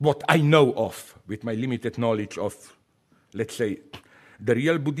what I know of, with my limited knowledge of, let's say, the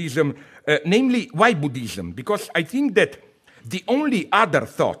real Buddhism. Namely, why Buddhism? Because I think that the only other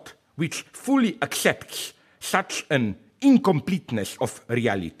thought which fully accepts such an incompleteness of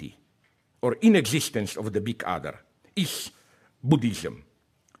reality, or inexistence of the big other, is Buddhism.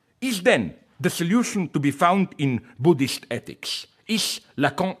 Is then the solution to be found in Buddhist ethics? Is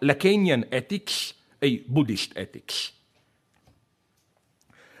Lacanian ethics a Buddhist ethics?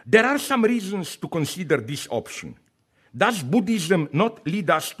 There are some reasons to consider this option. Does Buddhism not lead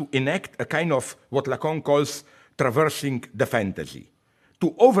us to enact a kind of what Lacan calls traversing the fantasy,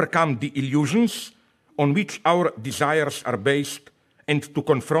 to overcome the illusions on which our desires are based and to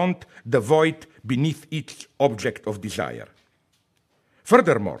confront the void beneath each object of desire?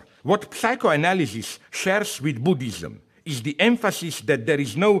 Furthermore, what psychoanalysis shares with Buddhism is the emphasis that there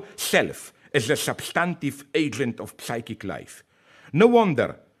is no self as a substantive agent of psychic life. No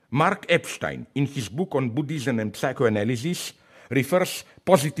wonder Mark Epstein, in his book on Buddhism and psychoanalysis, refers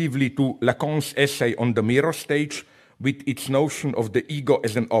positively to Lacan's essay on the mirror stage with its notion of the ego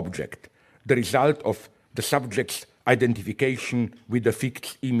as an object, the result of the subject's identification with the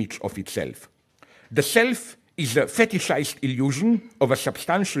fixed image of itself. The self is a fetishized illusion of a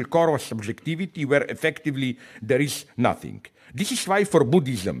substantial core of subjectivity where effectively there is nothing. This is why for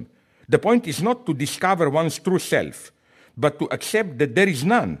Buddhism, the point is not to discover one's true self, but to accept that there is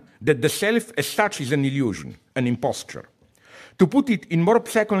none, that the self as such is an illusion, an imposture. To put it in more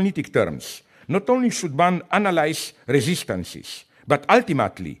psychoanalytic terms, not only should one analyze resistances, but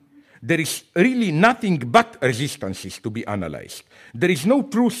ultimately, there is really nothing but resistances to be analyzed. There is no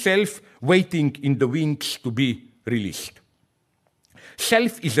true self waiting in the wings to be released.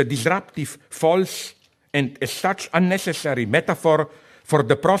 Self is a disruptive, false, and as such unnecessary metaphor for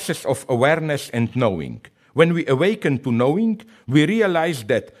the process of awareness and knowing. When we awaken to knowing, we realize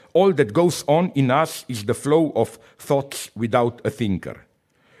that all that goes on in us is the flow of thoughts without a thinker.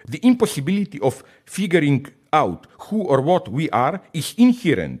 The impossibility of figuring out who or what we are is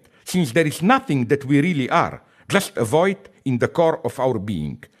inherent, since there is nothing that we really are, just a void in the core of our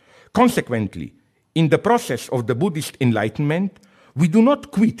being. Consequently, in the process of the Buddhist enlightenment, we do not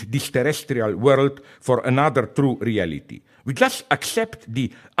quit this terrestrial world for another true reality. We just accept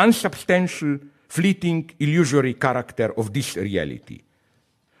the unsubstantial, fleeting, illusory character of this reality.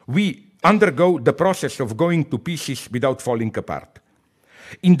 We undergo the process of going to pieces without falling apart.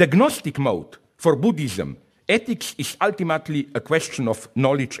 In the Gnostic mode, for Buddhism, ethics is ultimately a question of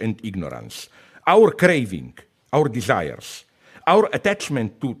knowledge and ignorance. Our craving, our desires, our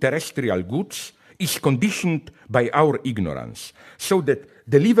attachment to terrestrial goods is conditioned by our ignorance, so that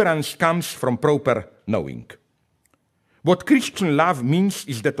deliverance comes from proper knowing. What Christian love means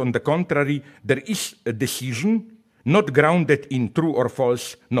is that, on the contrary, there is a decision not grounded in true or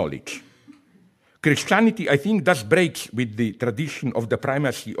false knowledge. Christianity, I think, thus breaks with the tradition of the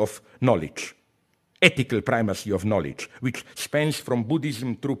primacy of knowledge, ethical primacy of knowledge, which spans from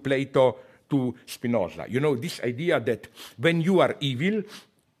Buddhism through Plato to Spinoza. You know, this idea that when you are evil,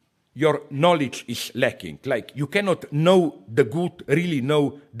 your knowledge is lacking. Like, you cannot know the good, really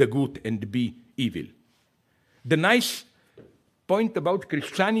know the good and be evil. The nice point about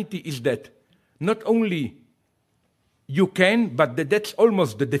Christianity is that not only you can, but that's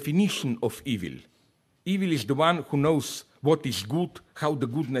almost the definition of evil. Evil is the one who knows what is good, how the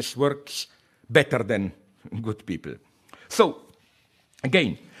goodness works, better than good people. So,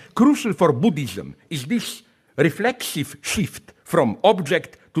 again, crucial for Buddhism is this reflexive shift from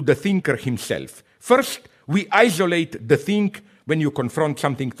object to the thinker himself. First, we isolate the thing when you confront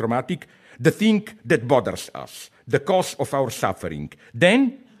something traumatic, the thing that bothers us, the cause of our suffering.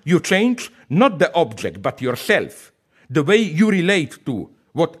 Then you change not the object, but yourself, the way you relate to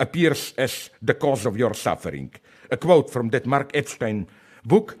what appears as the cause of your suffering. A quote from that Mark Epstein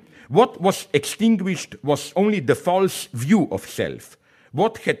book: "What was extinguished was only the false view of self.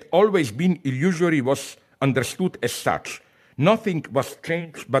 What had always been illusory was understood as such. Nothing was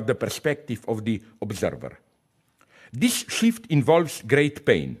changed but the perspective of the observer." This shift involves great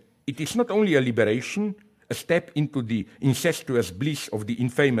pain. It is not only a liberation, a step into the incestuous bliss of the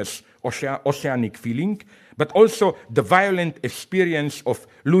infamous oceanic feeling, but also the violent experience of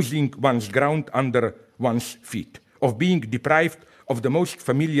losing one's ground under one's feet, of being deprived of the most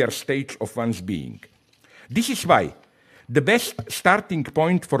familiar stage of one's being. This is why the best starting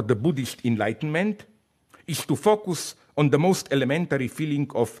point for the Buddhist enlightenment is to focus on the most elementary feeling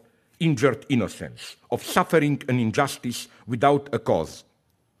of injured innocence, of suffering an injustice without a cause.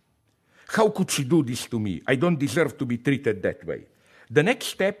 How could she do this to me? I don't deserve to be treated that way. The next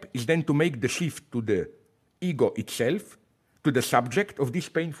step is then to make the shift to the ego itself, to the subject of these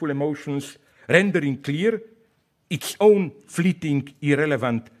painful emotions, rendering clear its own fleeting,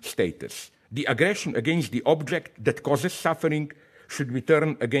 irrelevant status. The aggression against the object that causes suffering should be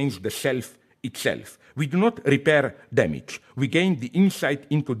turned against the self itself. We do not repair damage. We gain the insight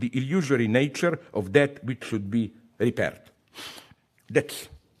into the illusory nature of that which should be repaired. That's,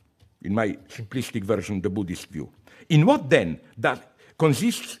 in my simplistic version, the Buddhist view. In what then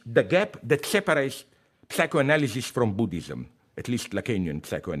consists the gap that separates psychoanalysis from Buddhism? at least Lacanian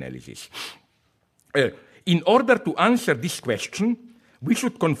psychoanalysis. In order to answer this question, we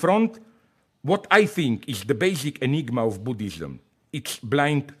should confront what I think is the basic enigma of Buddhism, its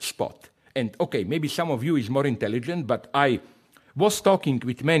blind spot. And okay, maybe some of you is more intelligent, but I was talking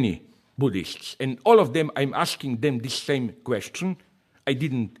with many Buddhists, and all of them, I'm asking them this same question. I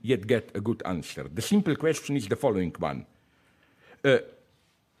didn't yet get a good answer. The simple question is the following one.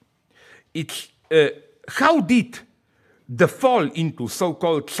 How did the fall into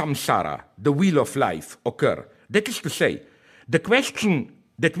so-called samsara, the wheel of life, occur? That is to say, the question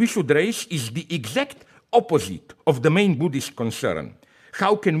that we should raise is the exact opposite of the main Buddhist concern.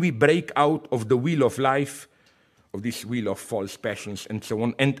 How can we break out of the wheel of life, of this wheel of false passions and so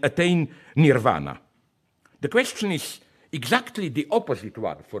on, and attain nirvana? The question is exactly the opposite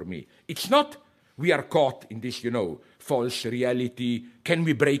one for me. It's not we are caught in this, false reality. Can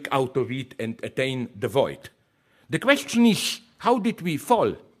we break out of it and attain the void? The question is, how did we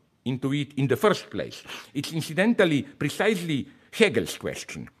fall into it in the first place? It's incidentally precisely Hegel's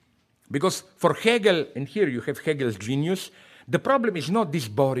question. Because for Hegel, and here you have Hegel's genius, the problem is not this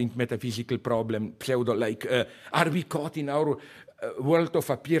boring metaphysical problem, pseudo-like, are we caught in our world of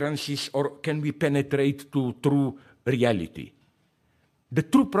appearances, or can we penetrate to true reality? The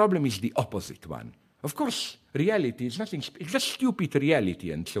true problem is the opposite one. Of course, reality is nothing, it's just stupid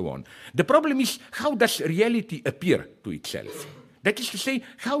reality and so on. The problem is, how does reality appear to itself? That is to say,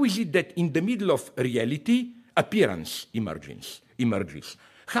 how is it that in the middle of reality, appearance emerges?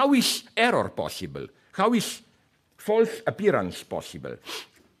 How is error possible? How is false appearance possible?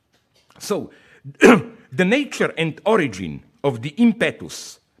 So, the nature and origin of the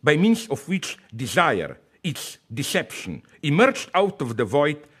impetus by means of which desire, its deception, emerged out of the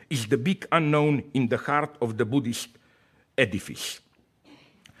void is the big unknown in the heart of the Buddhist edifice.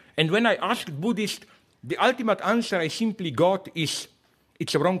 And when I asked Buddhists, the ultimate answer I simply got is,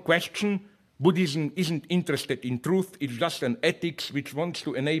 it's a wrong question. Buddhism isn't interested in truth. It's just an ethics which wants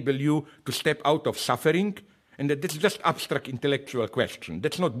to enable you to step out of suffering. And that's just abstract intellectual question.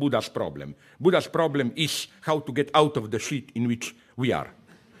 That's not Buddha's problem. Buddha's problem is how to get out of the shit in which we are.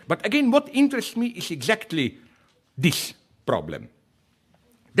 But again, what interests me is exactly this problem.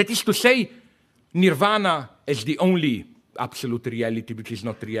 That is to say, nirvana as the only absolute reality, which is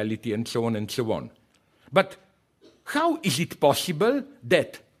not reality, and so on and so on. But how is it possible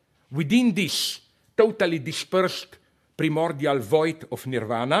that within this totally dispersed primordial void of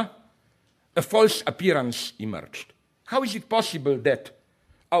nirvana, a false appearance emerged? How is it possible that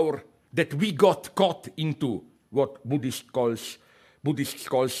we got caught into what Buddhists calls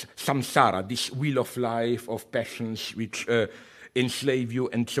samsara, this wheel of life, of passions which enslave you,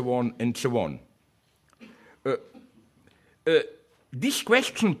 and so on and so on? This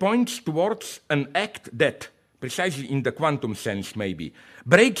question points towards an act that, precisely in the quantum sense maybe,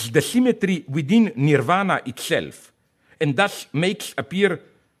 breaks the symmetry within nirvana itself, and thus makes appear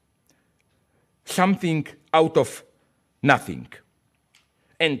something out of nothing.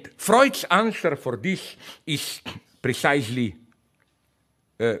 And Freud's answer for this is precisely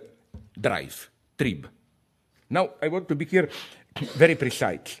drive, trib. Now, I want to be here very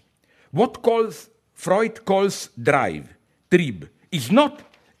precise. What Freud calls drive, trib, is not,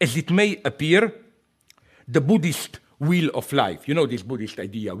 as it may appear, the Buddhist wheel of life. You know this Buddhist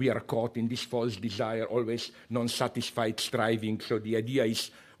idea, we are caught in this false desire, always non-satisfied striving. So the idea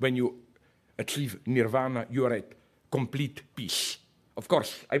is when you achieve nirvana, you are at complete peace. Of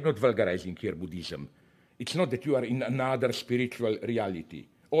course, I'm not vulgarizing here Buddhism. It's not that you are in another spiritual reality.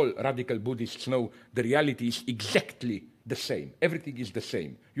 All radical Buddhists know the reality is exactly the same. Everything is the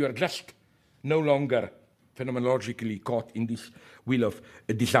same. You are just no longer phenomenologically caught in this wheel of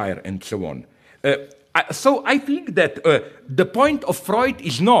desire and so on. So I think that the point of Freud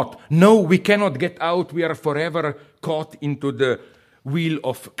is not, no, we cannot get out, we are forever caught into the wheel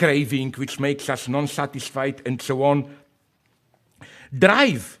of craving, which makes us non-satisfied and so on.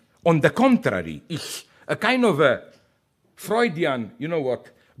 Drive, on the contrary, is a kind of a Freudian, you know what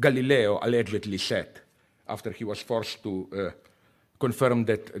Galileo allegedly said after he was forced to confirm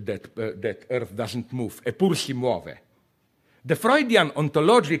that Earth doesn't move, eppur si muove. The Freudian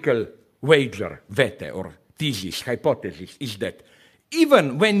ontological wager, vete, or thesis, hypothesis, is that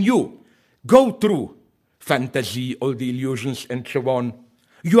even when you go through fantasy, all the illusions and so on,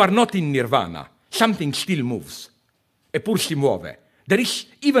 you are not in nirvana. Something still moves. Eppur si muove. There is,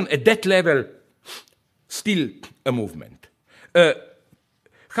 even at that level, still a movement.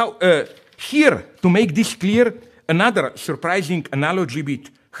 Here, to make this clear, another surprising analogy with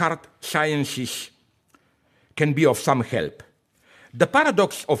hard sciences can be of some help. The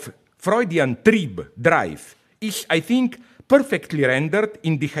paradox of Freudian trib, drive, is, I think, perfectly rendered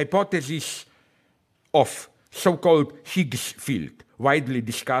in the hypothesis of so-called Higgs field, widely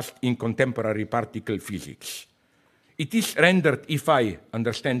discussed in contemporary particle physics. It is rendered, if I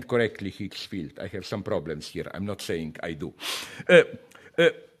understand correctly, Higgs field. I have some problems here. I'm not saying I do.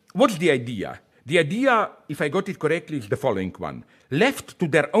 What's the idea? The idea, if I got it correctly, is the following one. Left to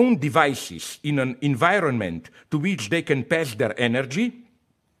their own devices in an environment to which they can pass their energy,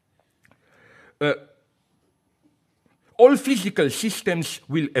 all physical systems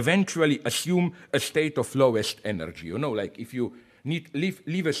will eventually assume a state of lowest energy. You know, like if you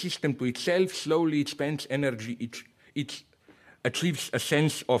leave a system to itself, slowly it spends energy, it achieves a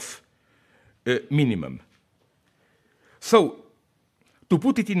sense of minimum. So, to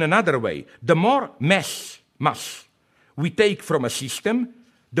put it in another way, the more mass we take from a system,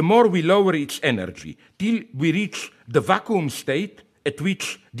 the more we lower its energy, till we reach the vacuum state at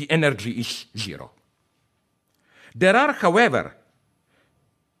which the energy is zero. There are, however,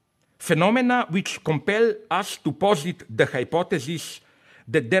 phenomena which compel us to posit the hypothesis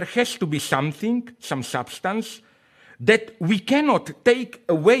that there has to be something, some substance, that we cannot take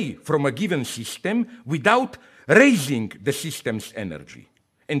away from a given system without raising the system's energy.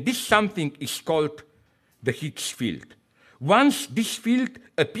 And this something is called the Higgs field. Once this field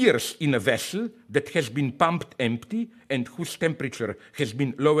appears in a vessel that has been pumped empty and whose temperature has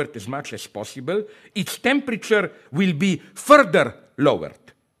been lowered as much as possible, its temperature will be further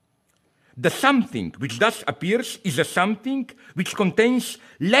lowered. The something which thus appears is a something which contains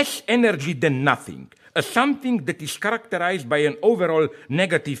less energy than nothing, a something that is characterized by an overall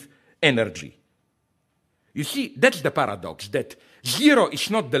negative energy. You see, that's the paradox, that zero is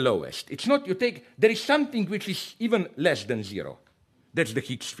not the lowest. It's not, there is something which is even less than zero. That's the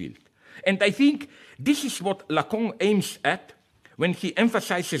Higgs field. And I think this is what Lacan aims at when he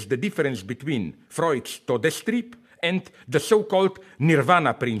emphasizes the difference between Freud's Todestrip and the so-called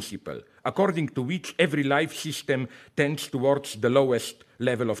nirvana principle, according to which every life system tends towards the lowest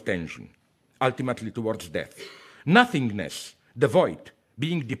level of tension, ultimately towards death. Nothingness, the void,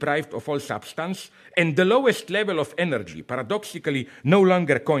 being deprived of all substance, and the lowest level of energy, paradoxically, no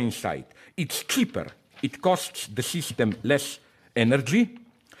longer coincide. It's cheaper. It costs the system less energy.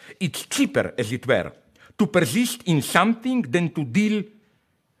 It's cheaper, as it were, to persist in something than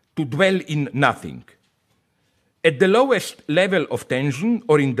to dwell in nothing. At the lowest level of tension,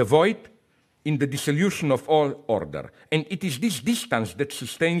 or in the void, in the dissolution of all order. And it is this distance that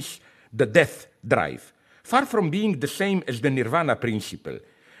sustains the death drive. Far from being the same as the nirvana principle,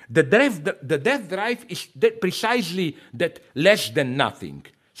 the death drive is precisely that less than nothing.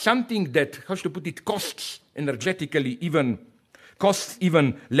 Something that, how to put it, costs energetically costs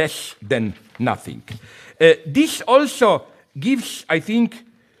even less than nothing. This also gives, I think,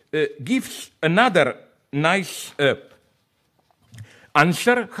 gives another nice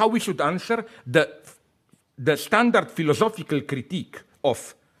answer, how we should answer the standard philosophical critique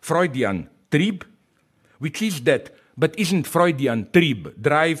of Freudian Trieb, which is that, but isn't Freudian Trieb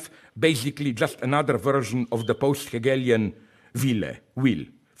drive basically just another version of the post-Hegelian will,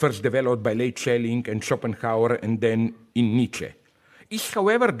 first developed by late Schelling and Schopenhauer and then in Nietzsche? Is,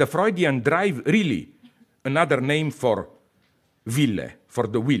 however, the Freudian drive really another name for Wille, for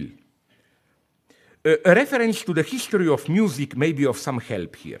the will? A reference to the history of music may be of some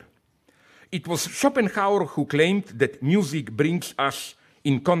help here. It was Schopenhauer who claimed that music brings us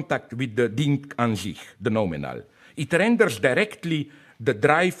in contact with the Ding an sich, the nominal. It renders directly the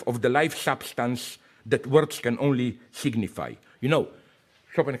drive of the life substance that words can only signify. You know,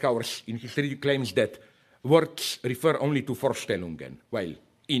 Schopenhauer in his theory claims that words refer only to Vorstellungen, while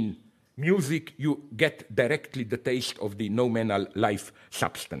in music you get directly the taste of the nominal life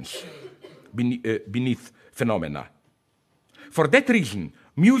substance beneath phenomena. For that reason,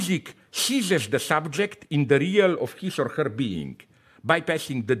 music seizes the subject in the real of his or her being,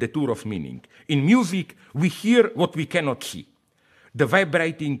 bypassing the detour of meaning. In music, we hear what we cannot see, the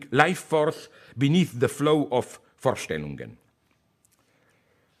vibrating life force beneath the flow of Vorstellungen.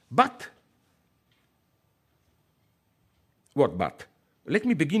 But, what but? Let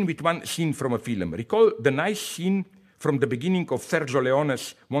me begin with one scene from a film. Recall the nice scene from the beginning of Sergio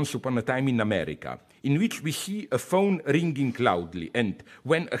Leone's Once Upon a Time in America, in which we see a phone ringing loudly, and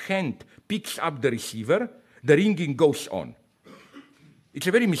when a hand picks up the receiver, the ringing goes on. It's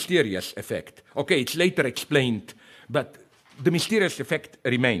a very mysterious effect. Okay, it's later explained, but the mysterious effect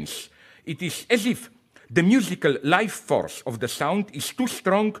remains. It is as if the musical life force of the sound is too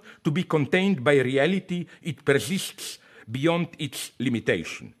strong to be contained by reality. It persists beyond its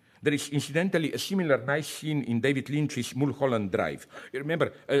limitation. There is incidentally a similar nice scene in David Lynch's Mulholland Drive. You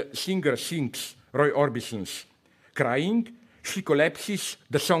remember, a singer sings Roy Orbison's crying. She collapses,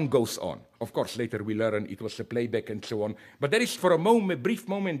 the song goes on. Of course, later we learn it was a playback and so on. But there is for a moment, a brief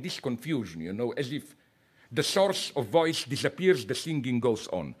moment, this confusion, you know, as if the source of voice disappears, the singing goes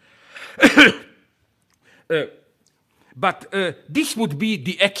on. But this would be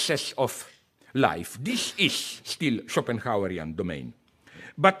the excess of life. This is still Schopenhauerian domain.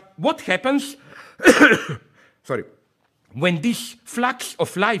 But what happens, sorry, when this flux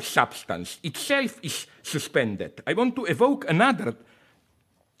of life substance itself is suspended? I want to evoke another.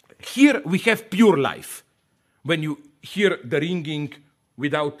 Here we have pure life. When you hear the ringing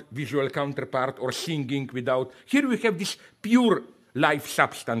without visual counterpart or singing without, here we have this pure life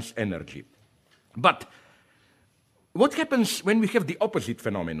substance energy. But what happens when we have the opposite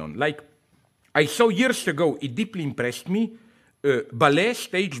phenomenon? Like I saw years ago, it deeply impressed me, a ballet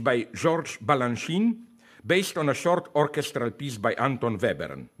staged by Georges Balanchine, based on a short orchestral piece by Anton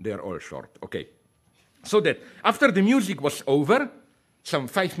Webern. They are all short, okay. So that after the music was over, some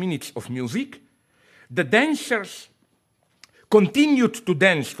 5 minutes of music, the dancers continued to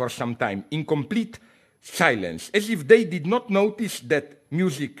dance for some time in complete silence, as if they did not notice that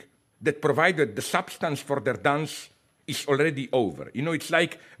music that provided the substance for their dance is already over. You know, it's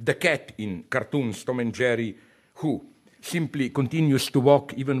like the cat in cartoons, Tom and Jerry, who simply continues to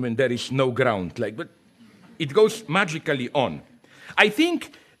walk even when there is no ground. Like, but it goes magically on. I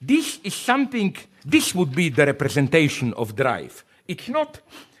think this is something, this would be the representation of drive. It's not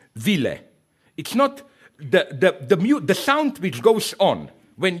Wille. It's not the sound which goes on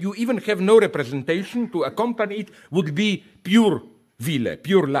when you even have no representation to accompany it would be pure Wille,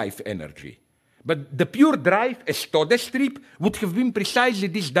 pure life energy. But the pure drive, as Todestrip, would have been precisely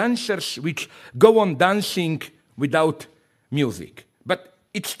these dancers which go on dancing without music. But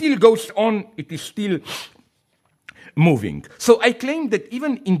it still goes on, it is still moving. So I claim that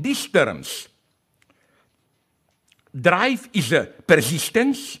even in these terms, drive is a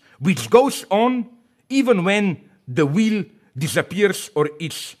persistence which goes on even when the will disappears or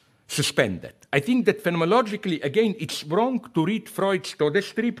is suspended. I think that phenomenologically, again, it's wrong to read Freud's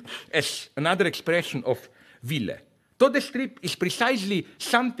Todestrip as another expression of Wille. Todestrip is precisely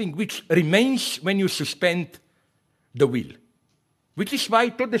something which remains when you suspend the will. Which is why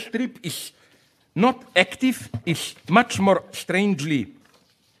Todestrip is not active, is much more strangely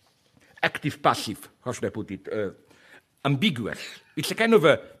active-passive, how should I put it, ambiguous. It's a kind of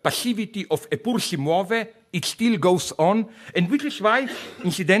a passivity of eppur si muove, it still goes on, and which is why,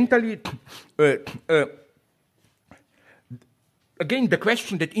 incidentally, again, the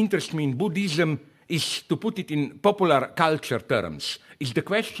question that interests me in Buddhism is, to put it in popular culture terms, is the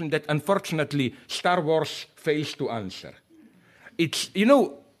question that, unfortunately, Star Wars fails to answer. It's, you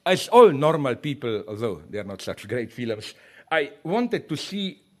know, as all normal people, although they are not such great films, I wanted to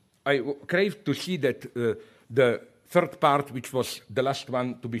see, I craved to see that the third part, which was the last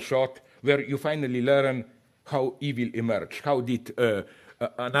one to be shot, where you finally learn how evil emerged. How did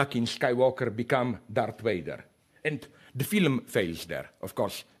Anakin Skywalker become Darth Vader? And the film fails there, of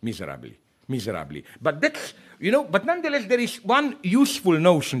course, miserably. But that's, you know, but nonetheless, there is one useful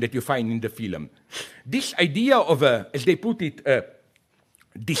notion that you find in the film. This idea of a, as they put it, a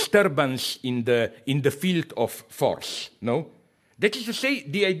disturbance in the field of force, no? That is to say,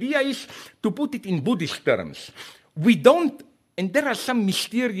 the idea is, to put it in Buddhist terms, we don't, and there are some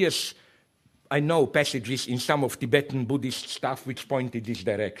mysterious, I know, passages in some of Tibetan Buddhist stuff which point in this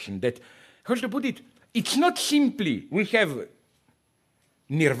direction, that, how should I put it, it's not simply we have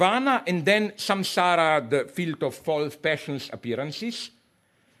nirvana and then samsara, the field of false passions, appearances.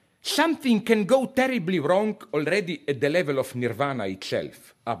 Something can go terribly wrong already at the level of nirvana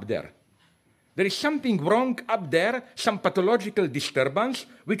itself, up there. There is something wrong up there, some pathological disturbance,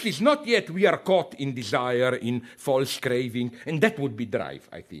 which is not yet we are caught in desire, in false craving, and that would be drive,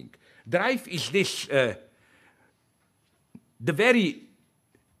 I think. Drive is this, the very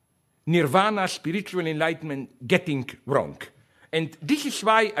nirvana, spiritual enlightenment, getting wrong. And this is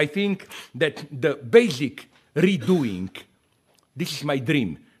why I think that the basic redoing, this is my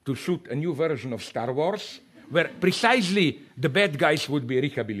dream, to shoot a new version of Star Wars, where precisely the bad guys would be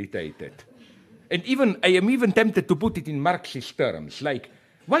rehabilitated. And even, I am even tempted to put it in Marxist terms, like,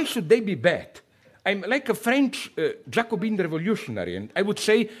 why should they be bad? I'm like a French Jacobin revolutionary, and I would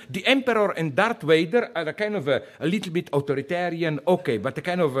say the Emperor and Darth Vader are a kind of a little bit authoritarian, okay, but a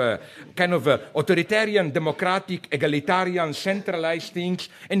kind of authoritarian, democratic, egalitarian, centralized things.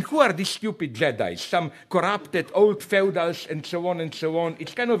 And who are these stupid Jedi? Some corrupted old feudals and so on and so on.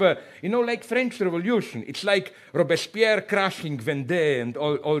 It's kind of a, you know, like French Revolution. It's like Robespierre crashing Vendée and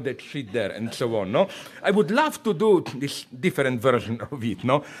all that shit there and so on, no? I would love to do this different version of it,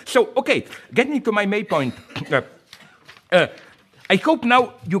 no? So, okay, getting to my main point. I hope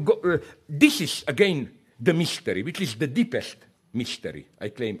now you go. This is again the mystery, which is the deepest mystery, I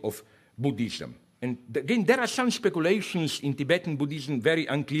claim, of Buddhism. And again, there are some speculations in Tibetan Buddhism, very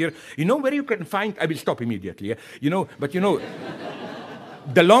unclear. You know where you can find, I will stop immediately, yeah? But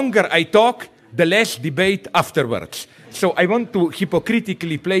the longer I talk, the less debate afterwards. So I want to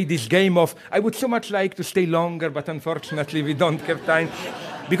hypocritically play this game of, I would so much like to stay longer, but unfortunately we don't have time.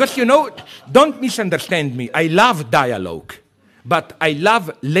 Because, don't misunderstand me, I love dialogue. But I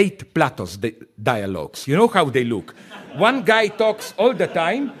love late Plato's dialogues. You know how they look. One guy talks all the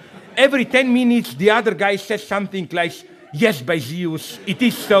time. Every 10 minutes, the other guy says something like, yes, by Zeus, it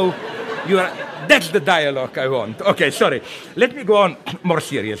is so. That's the dialogue I want. Okay, sorry. Let me go on more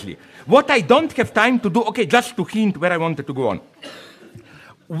seriously. What I don't have time to do, okay, just to hint where I wanted to go on.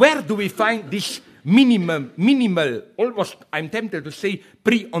 Where do we find this minimal, almost, I'm tempted to say,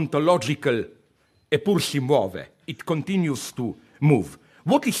 pre-ontological eppur si muove? It continues to move.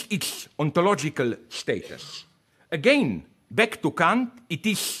 What is its ontological status? Again, back to Kant, it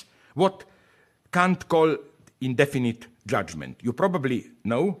is what Kant called indefinite judgment. You probably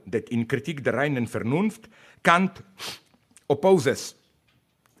know that in Kritik der reinen Vernunft, Kant opposes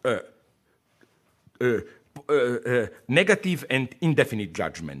negative and indefinite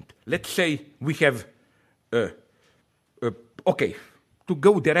judgment. Let's say we have, okay, to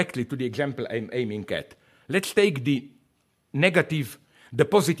go directly to the example I'm aiming at, let's take the negative, the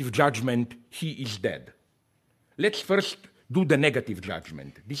positive judgment, he is dead. Let's first do the negative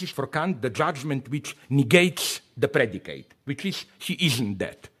judgment. This is for Kant the judgment which negates the predicate, which is he isn't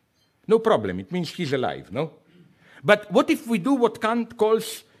dead. No problem, it means he's alive, no? But what if we do what Kant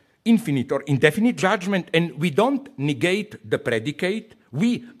calls infinite or indefinite judgment and we don't negate the predicate,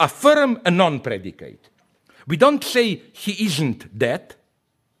 we affirm a non-predicate. We don't say he isn't dead,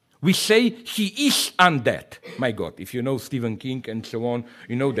 we say he is undead. My God, if you know Stephen King and so on,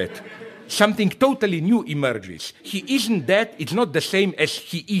 you know that. Something totally new emerges. He isn't dead, it's not the same as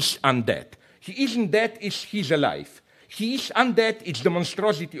he is undead. He isn't dead, he's alive. He is undead, it's the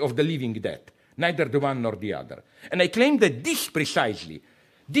monstrosity of the living dead. Neither the one nor the other. And I claim that this precisely,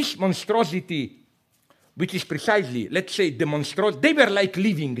 this monstrosity, which is precisely, let's say, the monstrosity, they were like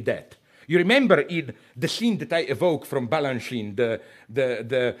living dead. You remember in the scene that I evoke from Balanchine,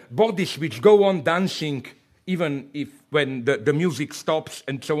 the bodies which go on dancing even if when the music stops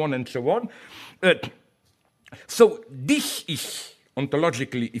and so on and so on. So this is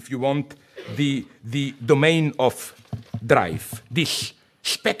ontologically, if you want, the domain of drive, this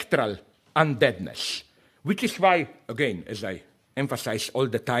spectral undeadness, which is why, again, as I emphasize all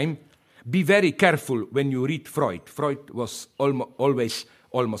the time, be very careful when you read Freud. Freud was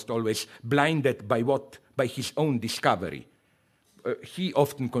almost always blinded by his own discovery. He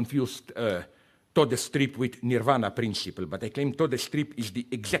often confused Tode Strip with Nirvana principle, but I claim Tode Strip is the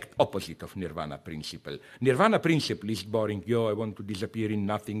exact opposite of Nirvana principle. Nirvana principle is boring, I want to disappear in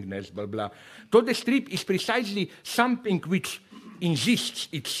nothingness, blah, blah. Tode Strip is precisely something which insists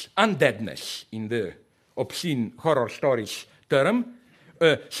its undeadness in the obscene horror stories term.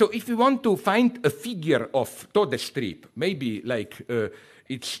 So if you want to find a figure of Tode Strip, maybe like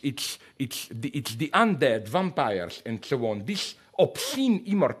it's the undead, vampires, and so on, this obscene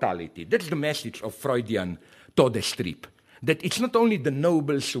immortality, that's the message of Freudian Tode Strip. That it's not only the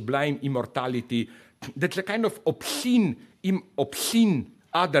noble, sublime immortality, that's a kind of obscene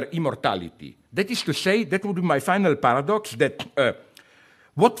other immortality. That is to say, that would be my final paradox, that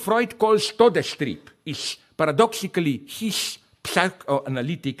what Freud calls Tode Strip is paradoxically his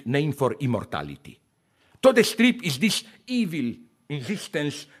psychoanalytic name for immortality. Tode Strip is this evil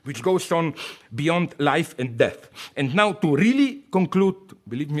existence which goes on beyond life and death. And now to really conclude,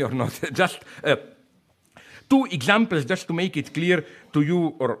 believe me or not, just two examples just to make it clear to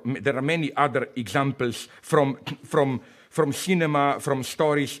you, or there are many other examples from cinema, from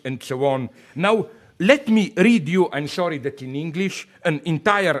stories, and so on. Now, let me read you, I'm sorry that in English, an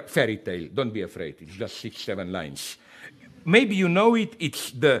entire fairy tale. Don't be afraid, it's just 6-7 lines. Maybe you know it,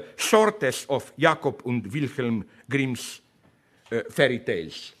 it's the shortest of Jakob and Wilhelm Grimm's fairy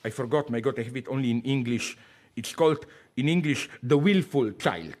tales. I forgot, my God, I have it only in English. It's called, in English, The Willful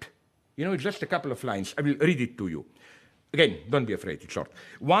Child. You know, it's just a couple of lines. I will read it to you. Again, don't be afraid, it's short.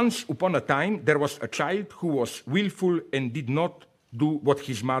 Once upon a time, there was a child who was willful and did not do what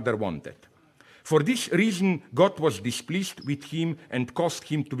his mother wanted. For this reason, God was displeased with him and caused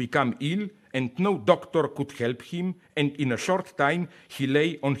him to become ill, and no doctor could help him, and in a short time, he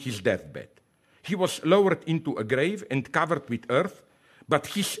lay on his deathbed. He was lowered into a grave and covered with earth, but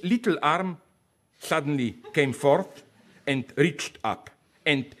his little arm suddenly came forth and reached up,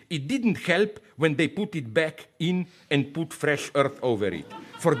 And it didn't help when they put it back in and put fresh earth over it.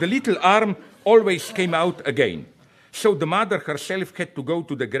 For the little arm always came out again. So the mother herself had to go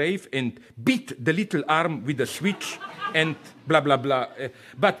to the grave and beat the little arm with a switch and blah, blah, blah.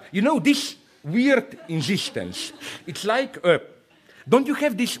 But you know, this weird insistence, it's like, don't you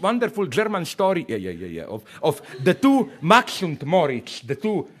have this wonderful German story of the two Max and Moritz, the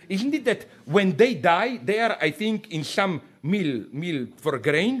two, isn't it that when they die, they are, I think, in some mill for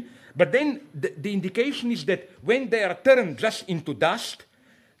grain, but then the indication is that when they are turned just into dust,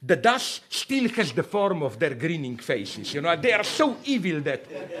 the dust still has the form of their grinning faces. You know, they are so evil that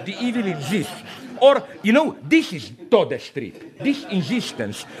the evil exists. Or, you know, this is Tode Street, this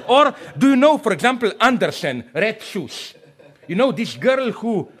insistence. Or, do you know, for example, Andersen, Red Shoes? You know, this girl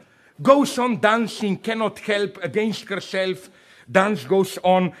who goes on dancing, cannot help against herself, dance goes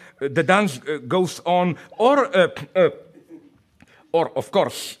on, the dance goes on. Or, of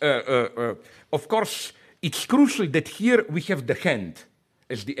course, it's crucial that here we have the hand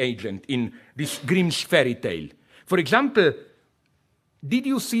as the agent in this Grimm's fairy tale. For example, did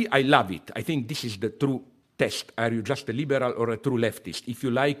you see, I love it, I think this is the true test, are you just a liberal or a true leftist? If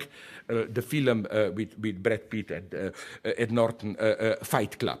you like the film with Brad Pitt and Ed Norton,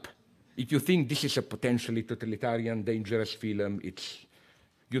 Fight Club, if you think this is a potentially totalitarian, dangerous film,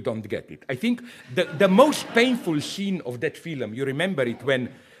 you don't get it. I think the most painful scene of that film, you remember it when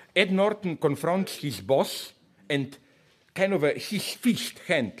Ed Norton confronts his boss and kind of his fist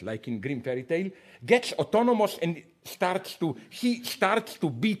hand, like in Grimm fairy tale, gets autonomous and he starts to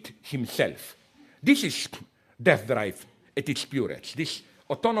beat himself. This is death drive at its purest. This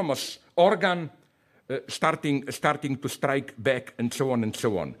autonomous organ starting to strike back and so on and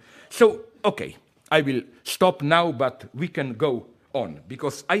so on. So, okay, I will stop now, but we can go on,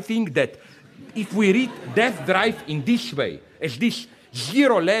 because I think that if we read death drive in this way, as this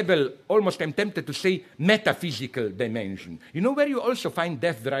zero level, almost I'm tempted to say metaphysical dimension. You know where you also find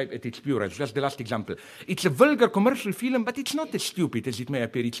death drive at its purest? Just the last example. It's a vulgar commercial film, but it's not as stupid as it may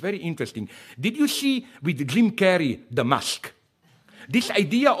appear. It's very interesting. Did you see with Jim Carrey, The Mask? This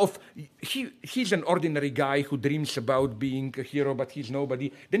idea of he's an ordinary guy who dreams about being a hero, but he's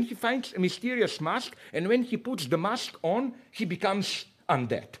nobody. Then he finds a mysterious mask, and when he puts the mask on, he becomes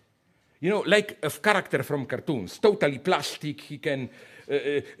undead. You know, like a character from cartoons, totally plastic. He can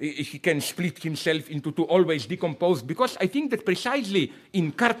split himself into two, always decomposed. Because I think that precisely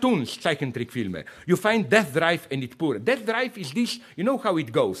in cartoons, Zeichentrickfilme, you find death drive and it poor. Death drive is this, you know how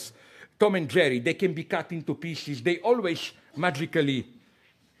it goes. Tom and Jerry, they can be cut into pieces. They always magically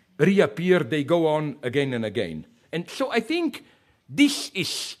reappear. They go on again and again. And so I think this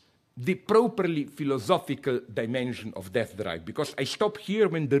is the properly philosophical dimension of death drive, because I stop here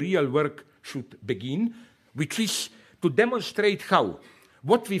when the real work should begin, which is to demonstrate how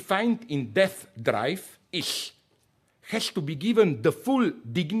what we find in death drive has to be given the full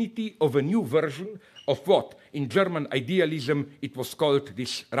dignity of a new version of what, in German idealism, it was called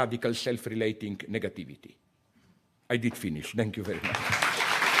this radical self-relating negativity. I did finish. Thank you very much.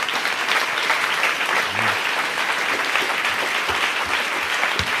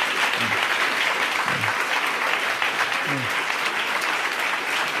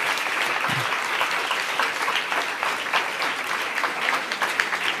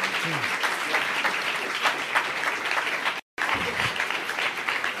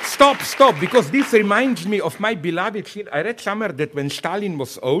 Stop, because this reminds me of my beloved film. I read somewhere that when Stalin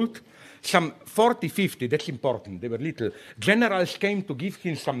was old, some 40, 50, that's important, they were little, generals came to give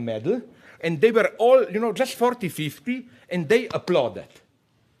him some medal, and they were all, you know, just 40, 50, and they applauded.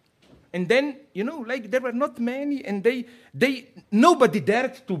 And then, you know, like there were not many, and nobody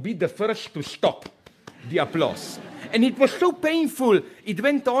dared to be the first to stop the applause. And it was so painful, it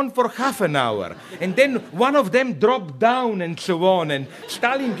went on for half an hour. And then one of them dropped down and so on, and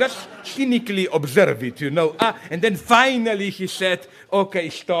Stalin just cynically observed it, you know. And then finally he said, okay,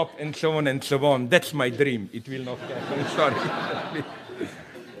 stop, and so on and so on. That's my dream. It will not happen, sorry.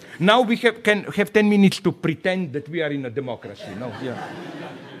 Now we can have 10 minutes to pretend that we are in a democracy, no? Yeah.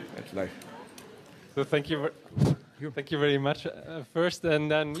 That's life. So thank you very much first,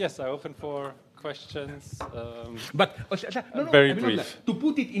 and then, yes, I open for questions. But very brief. To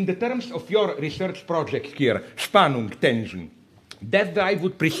put it in the terms of your research project here, Spannung, tension, death drive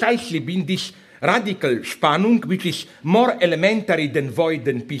would precisely be in this radical Spannung, which is more elementary than void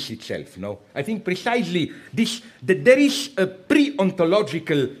than peace itself. No, I think precisely this, that there is a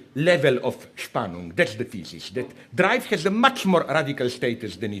pre-ontological level of Spannung. That's the thesis. That drive has a much more radical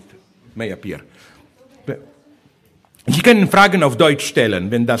status than it may appear. Sie können Fragen auf Deutsch stellen,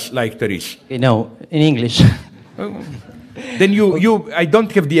 wenn das leichter ist. No, in English. Then I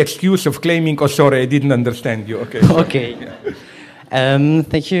don't have the excuse of claiming, oh, sorry, I didn't understand you. Okay. Okay.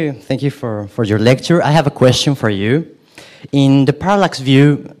 Thank you for your lecture. I have a question for you. In the parallax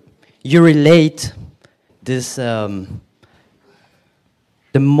view, you relate this the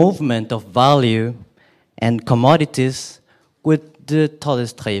movement of value and commodities with the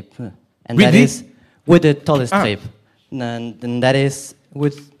tallest strip, and with that is with the tallest Ah. strip, and that is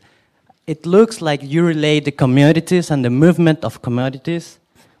with. It looks like you relate the commodities and the movement of commodities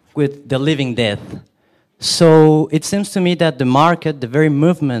with the living death. So it seems to me that the market, the very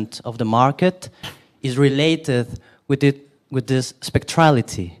movement of the market, is related with this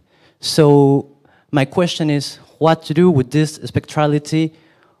spectrality. So my question is, what to do with this spectrality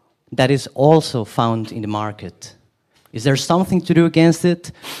that is also found in the market? Is there something to do against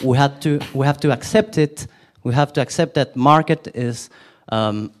it? We have to accept it. We have to accept that market is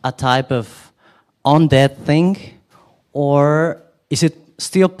a type of undead thing, or is it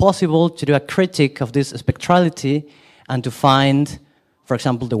still possible to do a critique of this spectrality and to find, for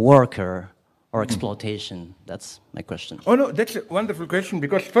example, the worker or exploitation? That's my question. Oh no, that's a wonderful question,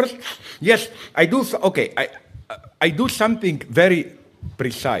 because first, yes, I do. Okay, I do something very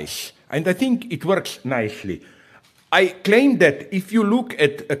precise, and I think it works nicely. I claim that if you look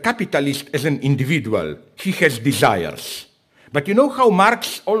at a capitalist as an individual, he has desires. But you know how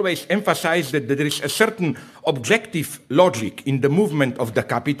Marx always emphasized that there is a certain objective logic in the movement of the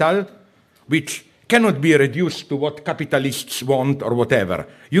capital, which cannot be reduced to what capitalists want or whatever.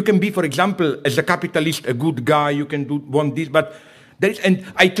 You can be, for example, as a capitalist, a good guy, you can want this, but there is, and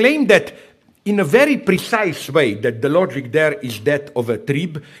I claim that in a very precise way, that the logic there is that of a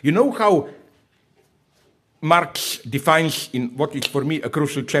tribe. You know how Marx defines in what is for me a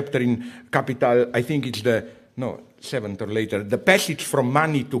crucial chapter in Capital, I think it's the, no, 7th or later, the passage from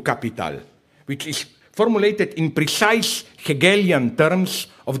money to capital, which is formulated in precise Hegelian terms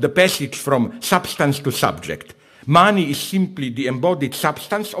of the passage from substance to subject. Money is simply the embodied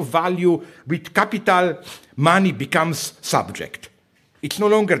substance of value. With capital, money becomes subject. It's no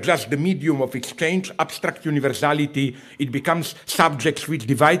longer just the medium of exchange, abstract universality, it becomes subjects which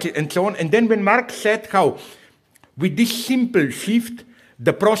divide it and so on. And then when Marx said how with this simple shift,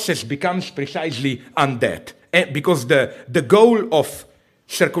 the process becomes precisely undead. Because the goal of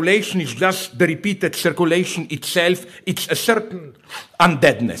circulation is just the repeated circulation itself. It's a certain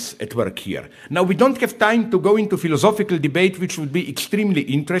undeadness at work here. Now, we don't have time to go into philosophical debate, which would be extremely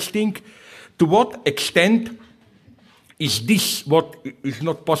interesting. To what extent is this what is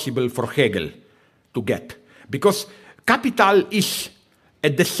not possible for Hegel to get? Because capital is,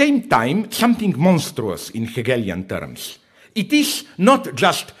 at the same time, something monstrous in Hegelian terms. It is not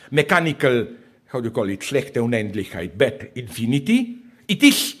just mechanical, how do you call it, schlechte Unendlichkeit, bad infinity. It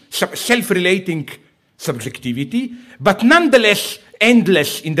is self-relating subjectivity, but nonetheless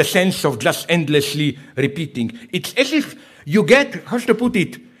endless in the sense of just endlessly repeating. It's as if you get, how to put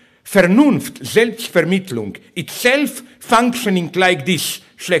it, Vernunft, Selbstvermittlung, itself functioning like this,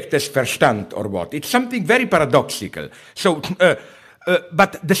 schlechtes Verstand or what. It's something very paradoxical. So,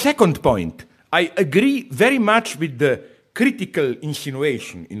 but the second point, I agree very much with the critical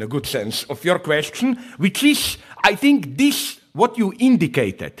insinuation, in a good sense, of your question, which is, I think this, what you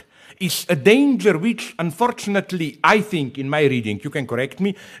indicated, is a danger which, unfortunately, I think, in my reading, you can correct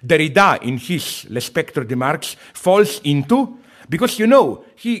me, Derrida, in his Le Spectre de Marx, falls into, because, you know,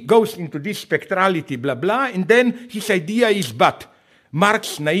 he goes into this spectrality, blah, blah, and then his idea is, but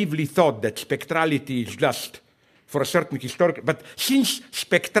Marx naively thought that spectrality is just for a certain historical, but since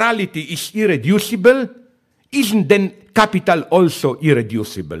spectrality is irreducible, isn't then capital also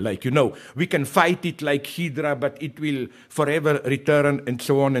irreducible? Like, you know, we can fight it like Hydra, but it will forever return, and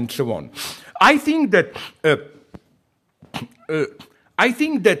so on and so on. I think that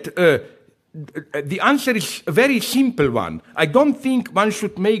the answer is a very simple one. I don't think one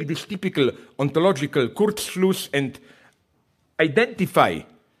should make this typical ontological Kurzschluss and identify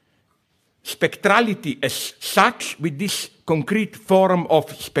spectrality as such with this concrete form of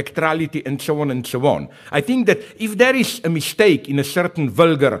spectrality and so on and so on. I think that if there is a mistake in a certain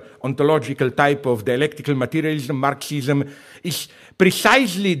vulgar ontological type of dialectical materialism, Marxism, is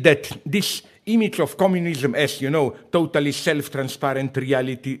precisely that this image of communism as, you know, totally self-transparent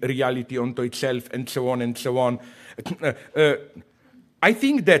reality unto itself, and so on and so on. I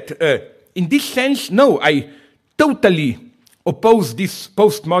think that in this sense, no, I totally oppose this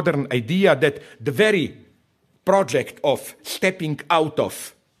postmodern idea that the very project of stepping out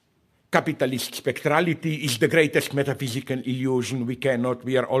of capitalist spectrality is the greatest metaphysical illusion. We cannot,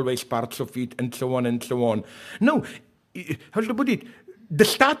 we are always parts of it, and so on and so on. No, how to put it? the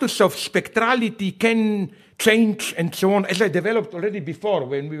status of spectrality can change and so on, as I developed already before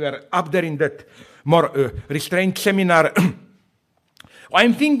when we were up there in that more restrained seminar.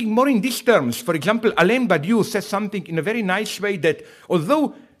 I'm thinking more in these terms. For example, Alain Badiou says something in a very nice way that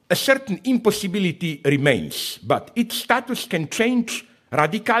although a certain impossibility remains, but its status can change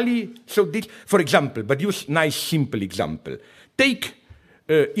radically. So this, for example, Badiou's nice simple example. Take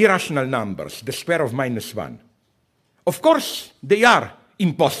irrational numbers, the square of -1. Of course, they are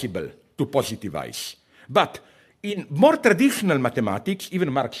impossible to positivize. But in more traditional mathematics,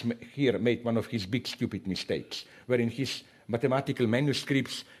 even Marx here made one of his big stupid mistakes, where in his mathematical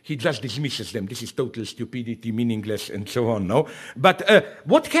manuscripts, he just dismisses them. This is total stupidity, meaningless, and so on, no? But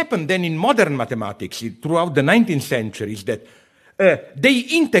what happened then in modern mathematics throughout the 19th century is that they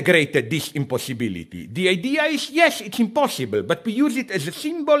integrated this impossibility. The idea is, yes, it's impossible, but we use it as a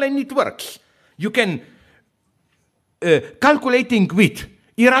symbol and it works. You can, calculating with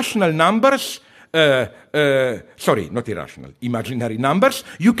irrational numbers, sorry, not irrational, imaginary numbers,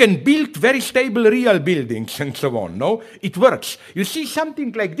 you can build very stable real buildings and so on, no? It works. You see,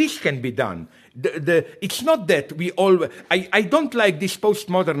 something like this can be done. It's not that we all... I don't like this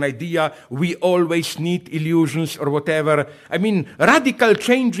postmodern idea, we always need illusions or whatever. I mean, radical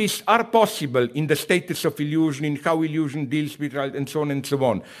changes are possible in the status of illusion, in how illusion deals with, and so on and so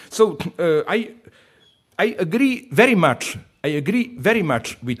on. So I agree very much. I agree very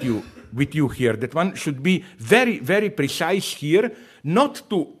much with you here, that one should be very, very precise here, not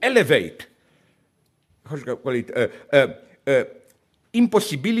to elevate, how should I call it,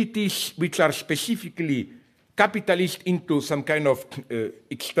 impossibilities which are specifically capitalist into some kind of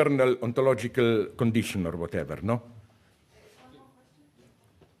external ontological condition or whatever, no?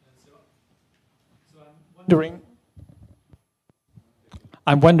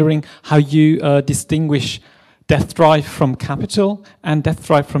 I'm wondering how you distinguish death drive from capital and death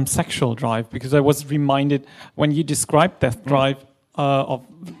drive from sexual drive, because I was reminded when you described death drive of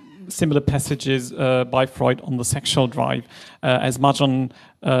similar passages by Freud on the sexual drive, as much on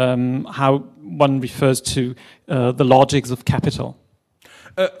how one refers to the logics of capital.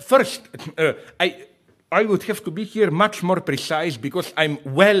 First, I would have to be here much more precise, because I'm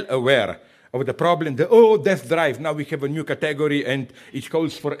well aware of the problem, death drive, now we have a new category and it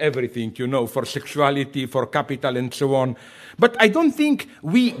calls for everything, you know, for sexuality, for capital and so on. But I don't think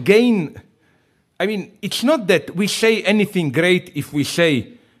we gain, I mean, it's not that we say anything great if we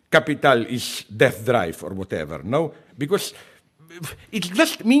say capital is death drive or whatever, no? Because it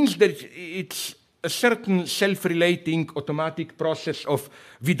just means that it's a certain self-relating automatic process of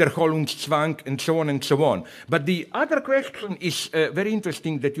Wiederholungszwang and so on and so on. But the other question is very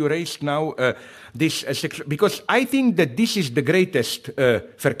interesting that you raised now, because I think that this is the greatest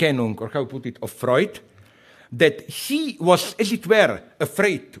Verkennung, or how to put it, of Freud, that he was, as it were,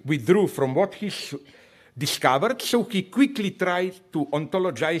 afraid, withdrew from what he discovered, so he quickly tried to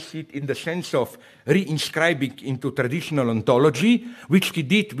ontologize it in the sense of reinscribing into traditional ontology, which he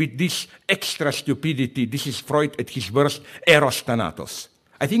did with this extra stupidity. This is Freud at his worst, eros thanatos.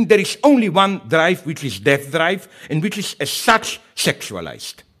 I think there is only one drive, which is death drive, and which is as such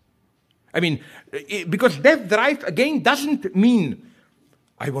sexualized. I mean, because death drive, again, doesn't mean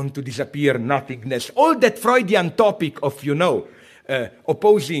I want to disappear, nothingness. All that Freudian topic of, you know,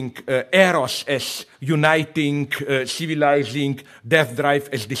 opposing eros as uniting, civilizing, death drive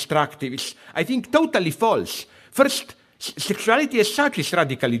as destructive is, I think, totally false. First, sexuality as such is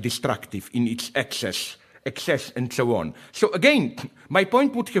radically destructive in its excess and so on. So again, my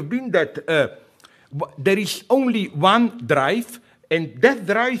point would have been that there is only one drive, and that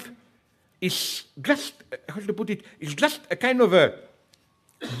drive is just, how to put it, is just a kind of a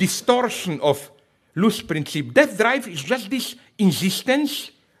distortion of Luce principle. Death drive is just this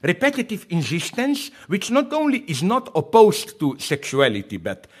insistence, repetitive insistence, which not only is not opposed to sexuality,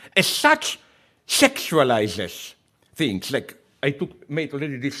 but as such sexualizes things. Like I made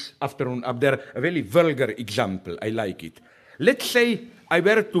already this afternoon up there a very vulgar example. I like it. Let's say I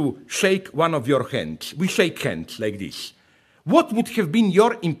were to shake one of your hands. We shake hands like this. What would have been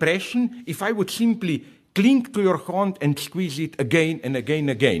your impression if I would simply cling to your hand and squeeze it again and again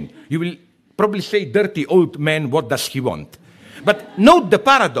and again? You will probably say, dirty old man, what does he want? But note the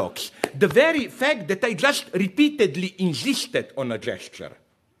paradox. The very fact that I just repeatedly insisted on a gesture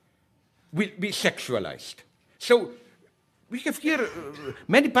will be sexualized. So we have here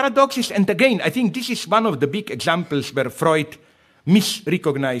many paradoxes, and again, I think this is one of the big examples where Freud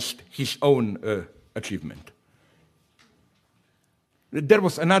misrecognized his own achievement. There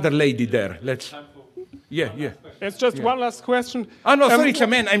was another lady there. Let's... Yeah. It's just one last question. Oh, no, sorry, it's a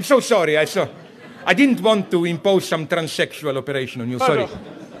man. I'm so sorry. I didn't want to impose some transsexual operation on you. Sorry.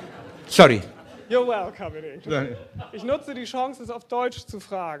 Sorry. You're welcome in English. Ich nutze die Chance, es auf Deutsch zu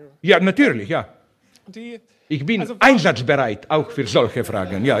fragen. Ja, natürlich, ja. Ich bin also, einsatzbereit, auch für solche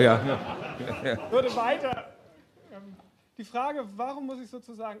Fragen. Ja, ja. Würde weiter. Die Frage, warum muss ich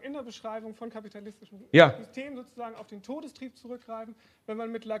sozusagen in der Beschreibung von kapitalistischen Systemen sozusagen auf den Todestrieb zurückgreifen, wenn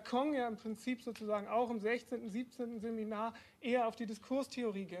man mit Lacan ja im Prinzip sozusagen auch im 16., 17. Seminar eher auf die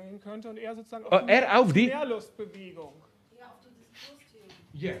Diskurstheorie gehen könnte und eher sozusagen auf die Mehrlustbewegung. Ja, auf die Diskurstheorie.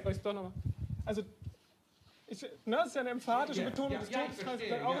 Ja. Soll ich doch nochmal? Also, das ist ja eine emphatische Betonung des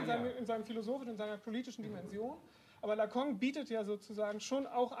Todestreibs, auch in seinem philosophischen, in seiner politischen Dimension. Aber Lacan bietet ja sozusagen schon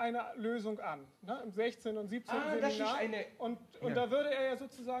auch eine Lösung an, ne? Im 16. und 17. Seminar. Und da würde er ja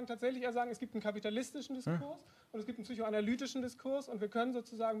sozusagen tatsächlich sagen, es gibt einen kapitalistischen Diskurs und es gibt einen psychoanalytischen Diskurs und wir können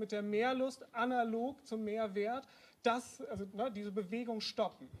sozusagen mit der Mehrlust analog zum Mehrwert diese Bewegung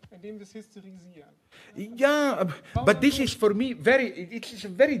stoppen, indem wir es hysterisieren. Yeah, but this is for me it's a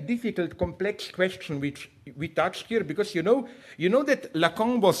very difficult, complex question which we touched here because you know that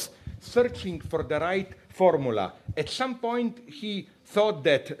Lacan was searching for the right formula. At some point he thought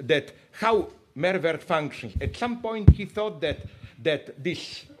that how Mehrwert functions. At some point he thought that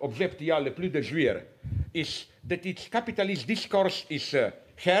this objet le plus de jouir is that its capitalist discourse is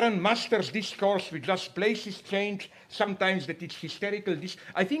Herren master's discourse with just places change, sometimes that it's hysterical.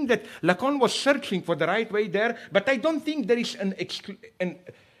 I think that Lacan was searching for the right way there, but I don't think there is an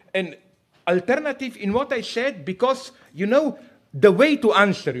alternative in what I said because, the way to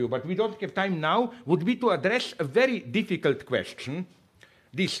answer you, but we don't have time now, would be to address a very difficult question,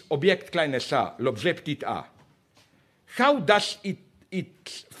 this object kleines a, l'objet petit a. How does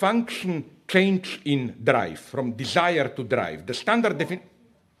its function change in drive, from desire to drive? The standard definition...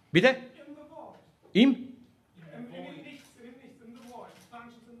 Bitte? In the void. In Nichts, in the void.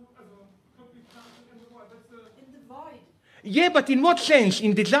 Functions could be functions in the void. In the void. Yeah, but in what sense?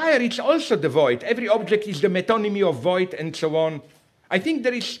 In desire, it's also the void. Every object is the metonymy of void and so on. I think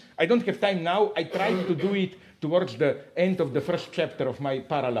there is, I don't have time now, I tried to do it towards the end of the first chapter of my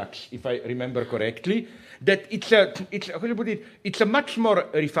Parallax, if I remember correctly, that it's a much more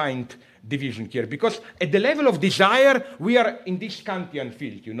refined division here, because at the level of desire, we are in this Kantian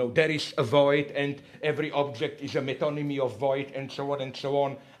field, there is a void and every object is a metonymy of void and so on and so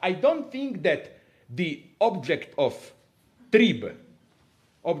on. I don't think that the object of Trieb,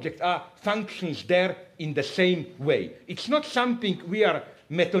 object A, functions there in the same way. It's not something we are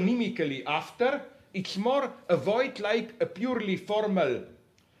metonymically after, it's more a void like a purely formal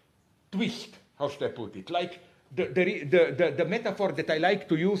twist, how should I put it, like the metaphor that I like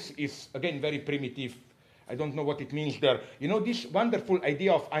to use is, again, very primitive. I don't know what it means there. This wonderful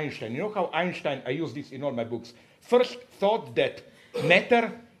idea of Einstein. How Einstein, I use this in all my books, first thought that matter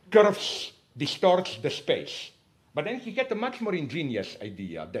curves, distorts the space. But then he had a much more ingenious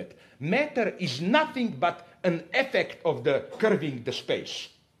idea that matter is nothing but an effect of the curving the space.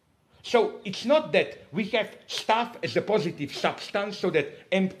 So it's not that we have stuff as a positive substance so that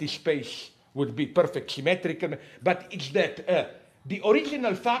empty space would be perfect symmetrical, but it's that the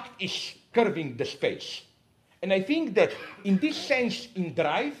original fact is curving the space. And I think that in this sense, in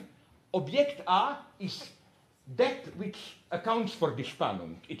drive, object A is that which accounts for the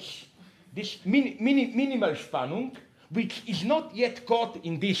Spannung. It's this minimal Spannung, which is not yet caught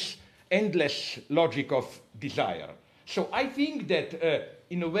in this endless logic of desire. So I think that,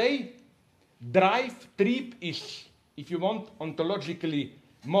 in a way, drive, Trieb is, if you want, ontologically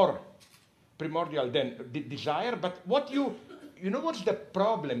more primordial than desire. But what's the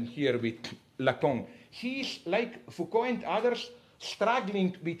problem here with Lacan? He is, like Foucault and others,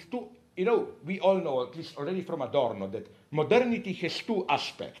 struggling with two. We all know, at least already from Adorno, that modernity has two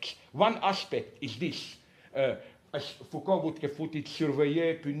aspects. One aspect is this, as Foucault would have put it,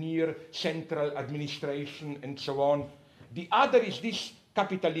 surveiller, punir, central administration, and so on. The other is this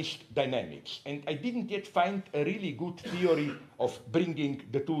capitalist dynamics. And I didn't yet find a really good theory of bringing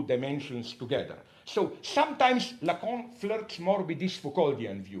the two dimensions together. So sometimes Lacan flirts more with this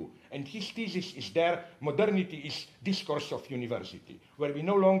Foucauldian view. And his thesis is there, modernity is discourse of university, where we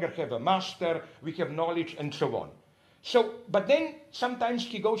no longer have a master, we have knowledge, and so on. So, but then sometimes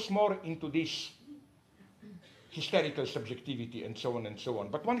he goes more into this hysterical subjectivity and so on and so on.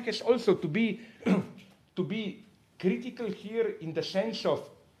 But one has also to be critical here in the sense of,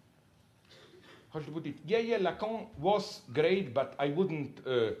 how to put it, yeah, Lacan was great, but I wouldn't,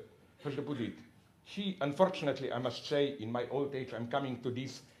 how to put it, he, unfortunately, I must say, in my old age, I'm coming to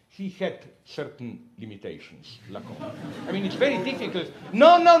this, he had certain limitations, Lacan. I mean, it's very difficult.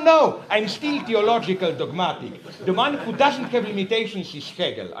 No, I'm still theological dogmatic. The one who doesn't have limitations is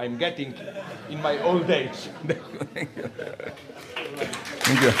Hegel. I'm getting in my old age. Thank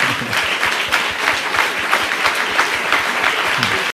you.